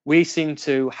we seem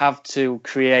to have to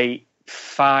create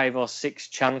 5 or 6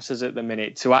 chances at the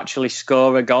minute to actually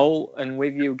score a goal. And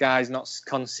with you guys not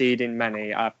conceding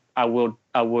many, I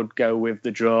would go with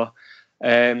the draw.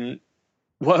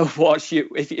 What's you,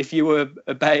 if you were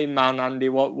a betting man, Andy,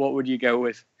 what would you go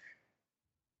with?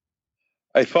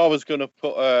 If I was going to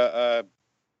put a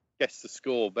guess the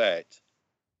score bet,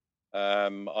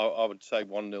 I would say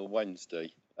 1-0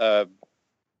 Wednesday.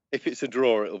 If it's a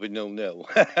draw, it'll be 0-0.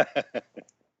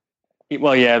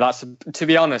 Well, yeah, to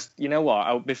be honest, you know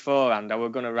what? Beforehand, I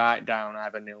was going to write down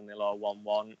either 0-0 or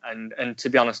 1-1, and to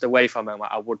be honest, away from home,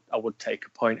 I would take a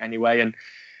point anyway. And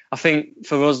I think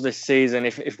for us this season,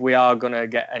 if we are going to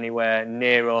get anywhere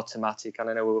near automatic, and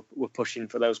I know we're pushing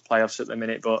for those playoffs at the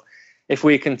minute, but if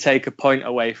we can take a point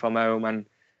away from home and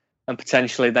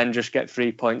potentially then just get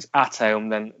 3 points at home,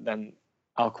 then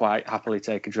I'll quite happily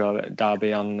take a draw at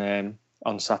Derby on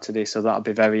Saturday. So that'll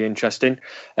be very interesting.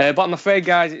 But I'm afraid,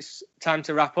 guys, it's time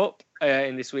to wrap up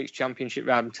in this week's Championship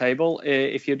Roundtable.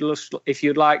 If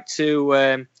you'd like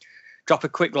to drop a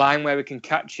quick line where we can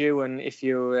catch you, and if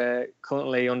you're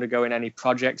currently undergoing any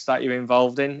projects that you're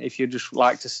involved in, if you'd just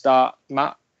like to start,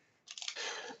 Matt.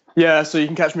 Yeah, so you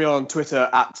can catch me on Twitter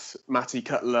at Matty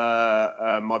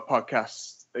Cutler. My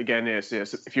podcast, again, is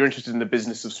if you're interested in the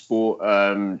business of sport,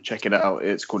 check it out.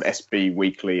 It's called SB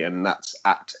Weekly, and that's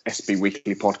at SB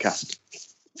Weekly Podcast.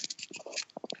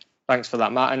 Thanks for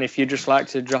that, Matt. And if you'd just like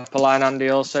to drop a line, Andy,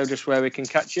 also just where we can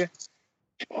catch you.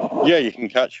 Yeah, you can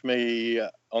catch me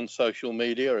on social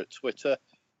media at Twitter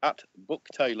at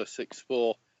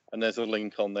BookTaylor64, and there's a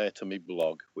link on there to my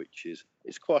blog, which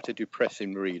it's quite a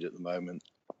depressing read at the moment.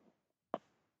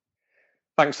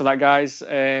 Thanks for that, guys.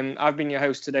 I've been your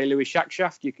host today, Louis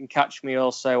Shackshaft. You can catch me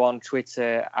also on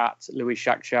Twitter at Louis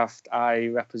Shackshaft. I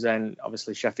represent,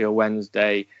 obviously, Sheffield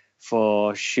Wednesday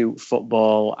for Shoot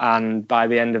Football, and by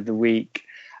the end of the week,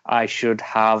 I should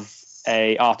have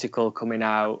an article coming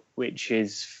out, which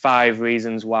is 5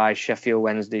 reasons why Sheffield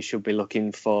Wednesday should be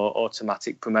looking for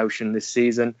automatic promotion this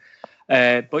season.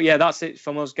 But yeah, that's it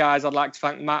from us, guys. I'd like to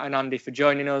thank Matt and Andy for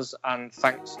joining us, and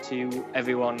thanks to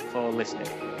everyone for listening.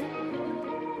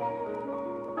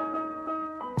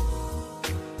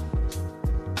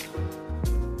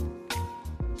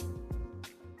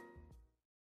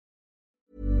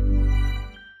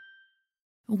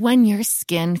 When your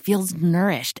skin feels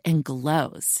nourished and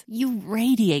glows, you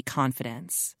radiate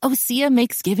confidence. Osea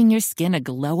makes giving your skin a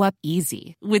glow-up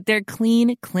easy with their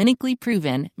clean, clinically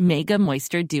proven Mega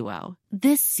Moisture Duo.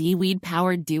 This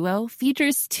seaweed-powered duo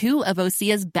features 2 of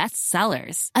Osea's best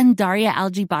sellers, Undaria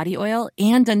Algae Body Oil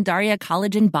and Undaria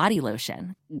Collagen Body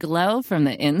Lotion. Glow from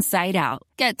the inside out.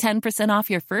 Get 10% off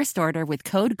your first order with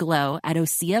code GLOW at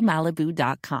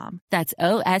OseaMalibu.com. That's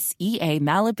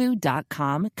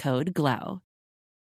OSEAMalibu.com, code GLOW.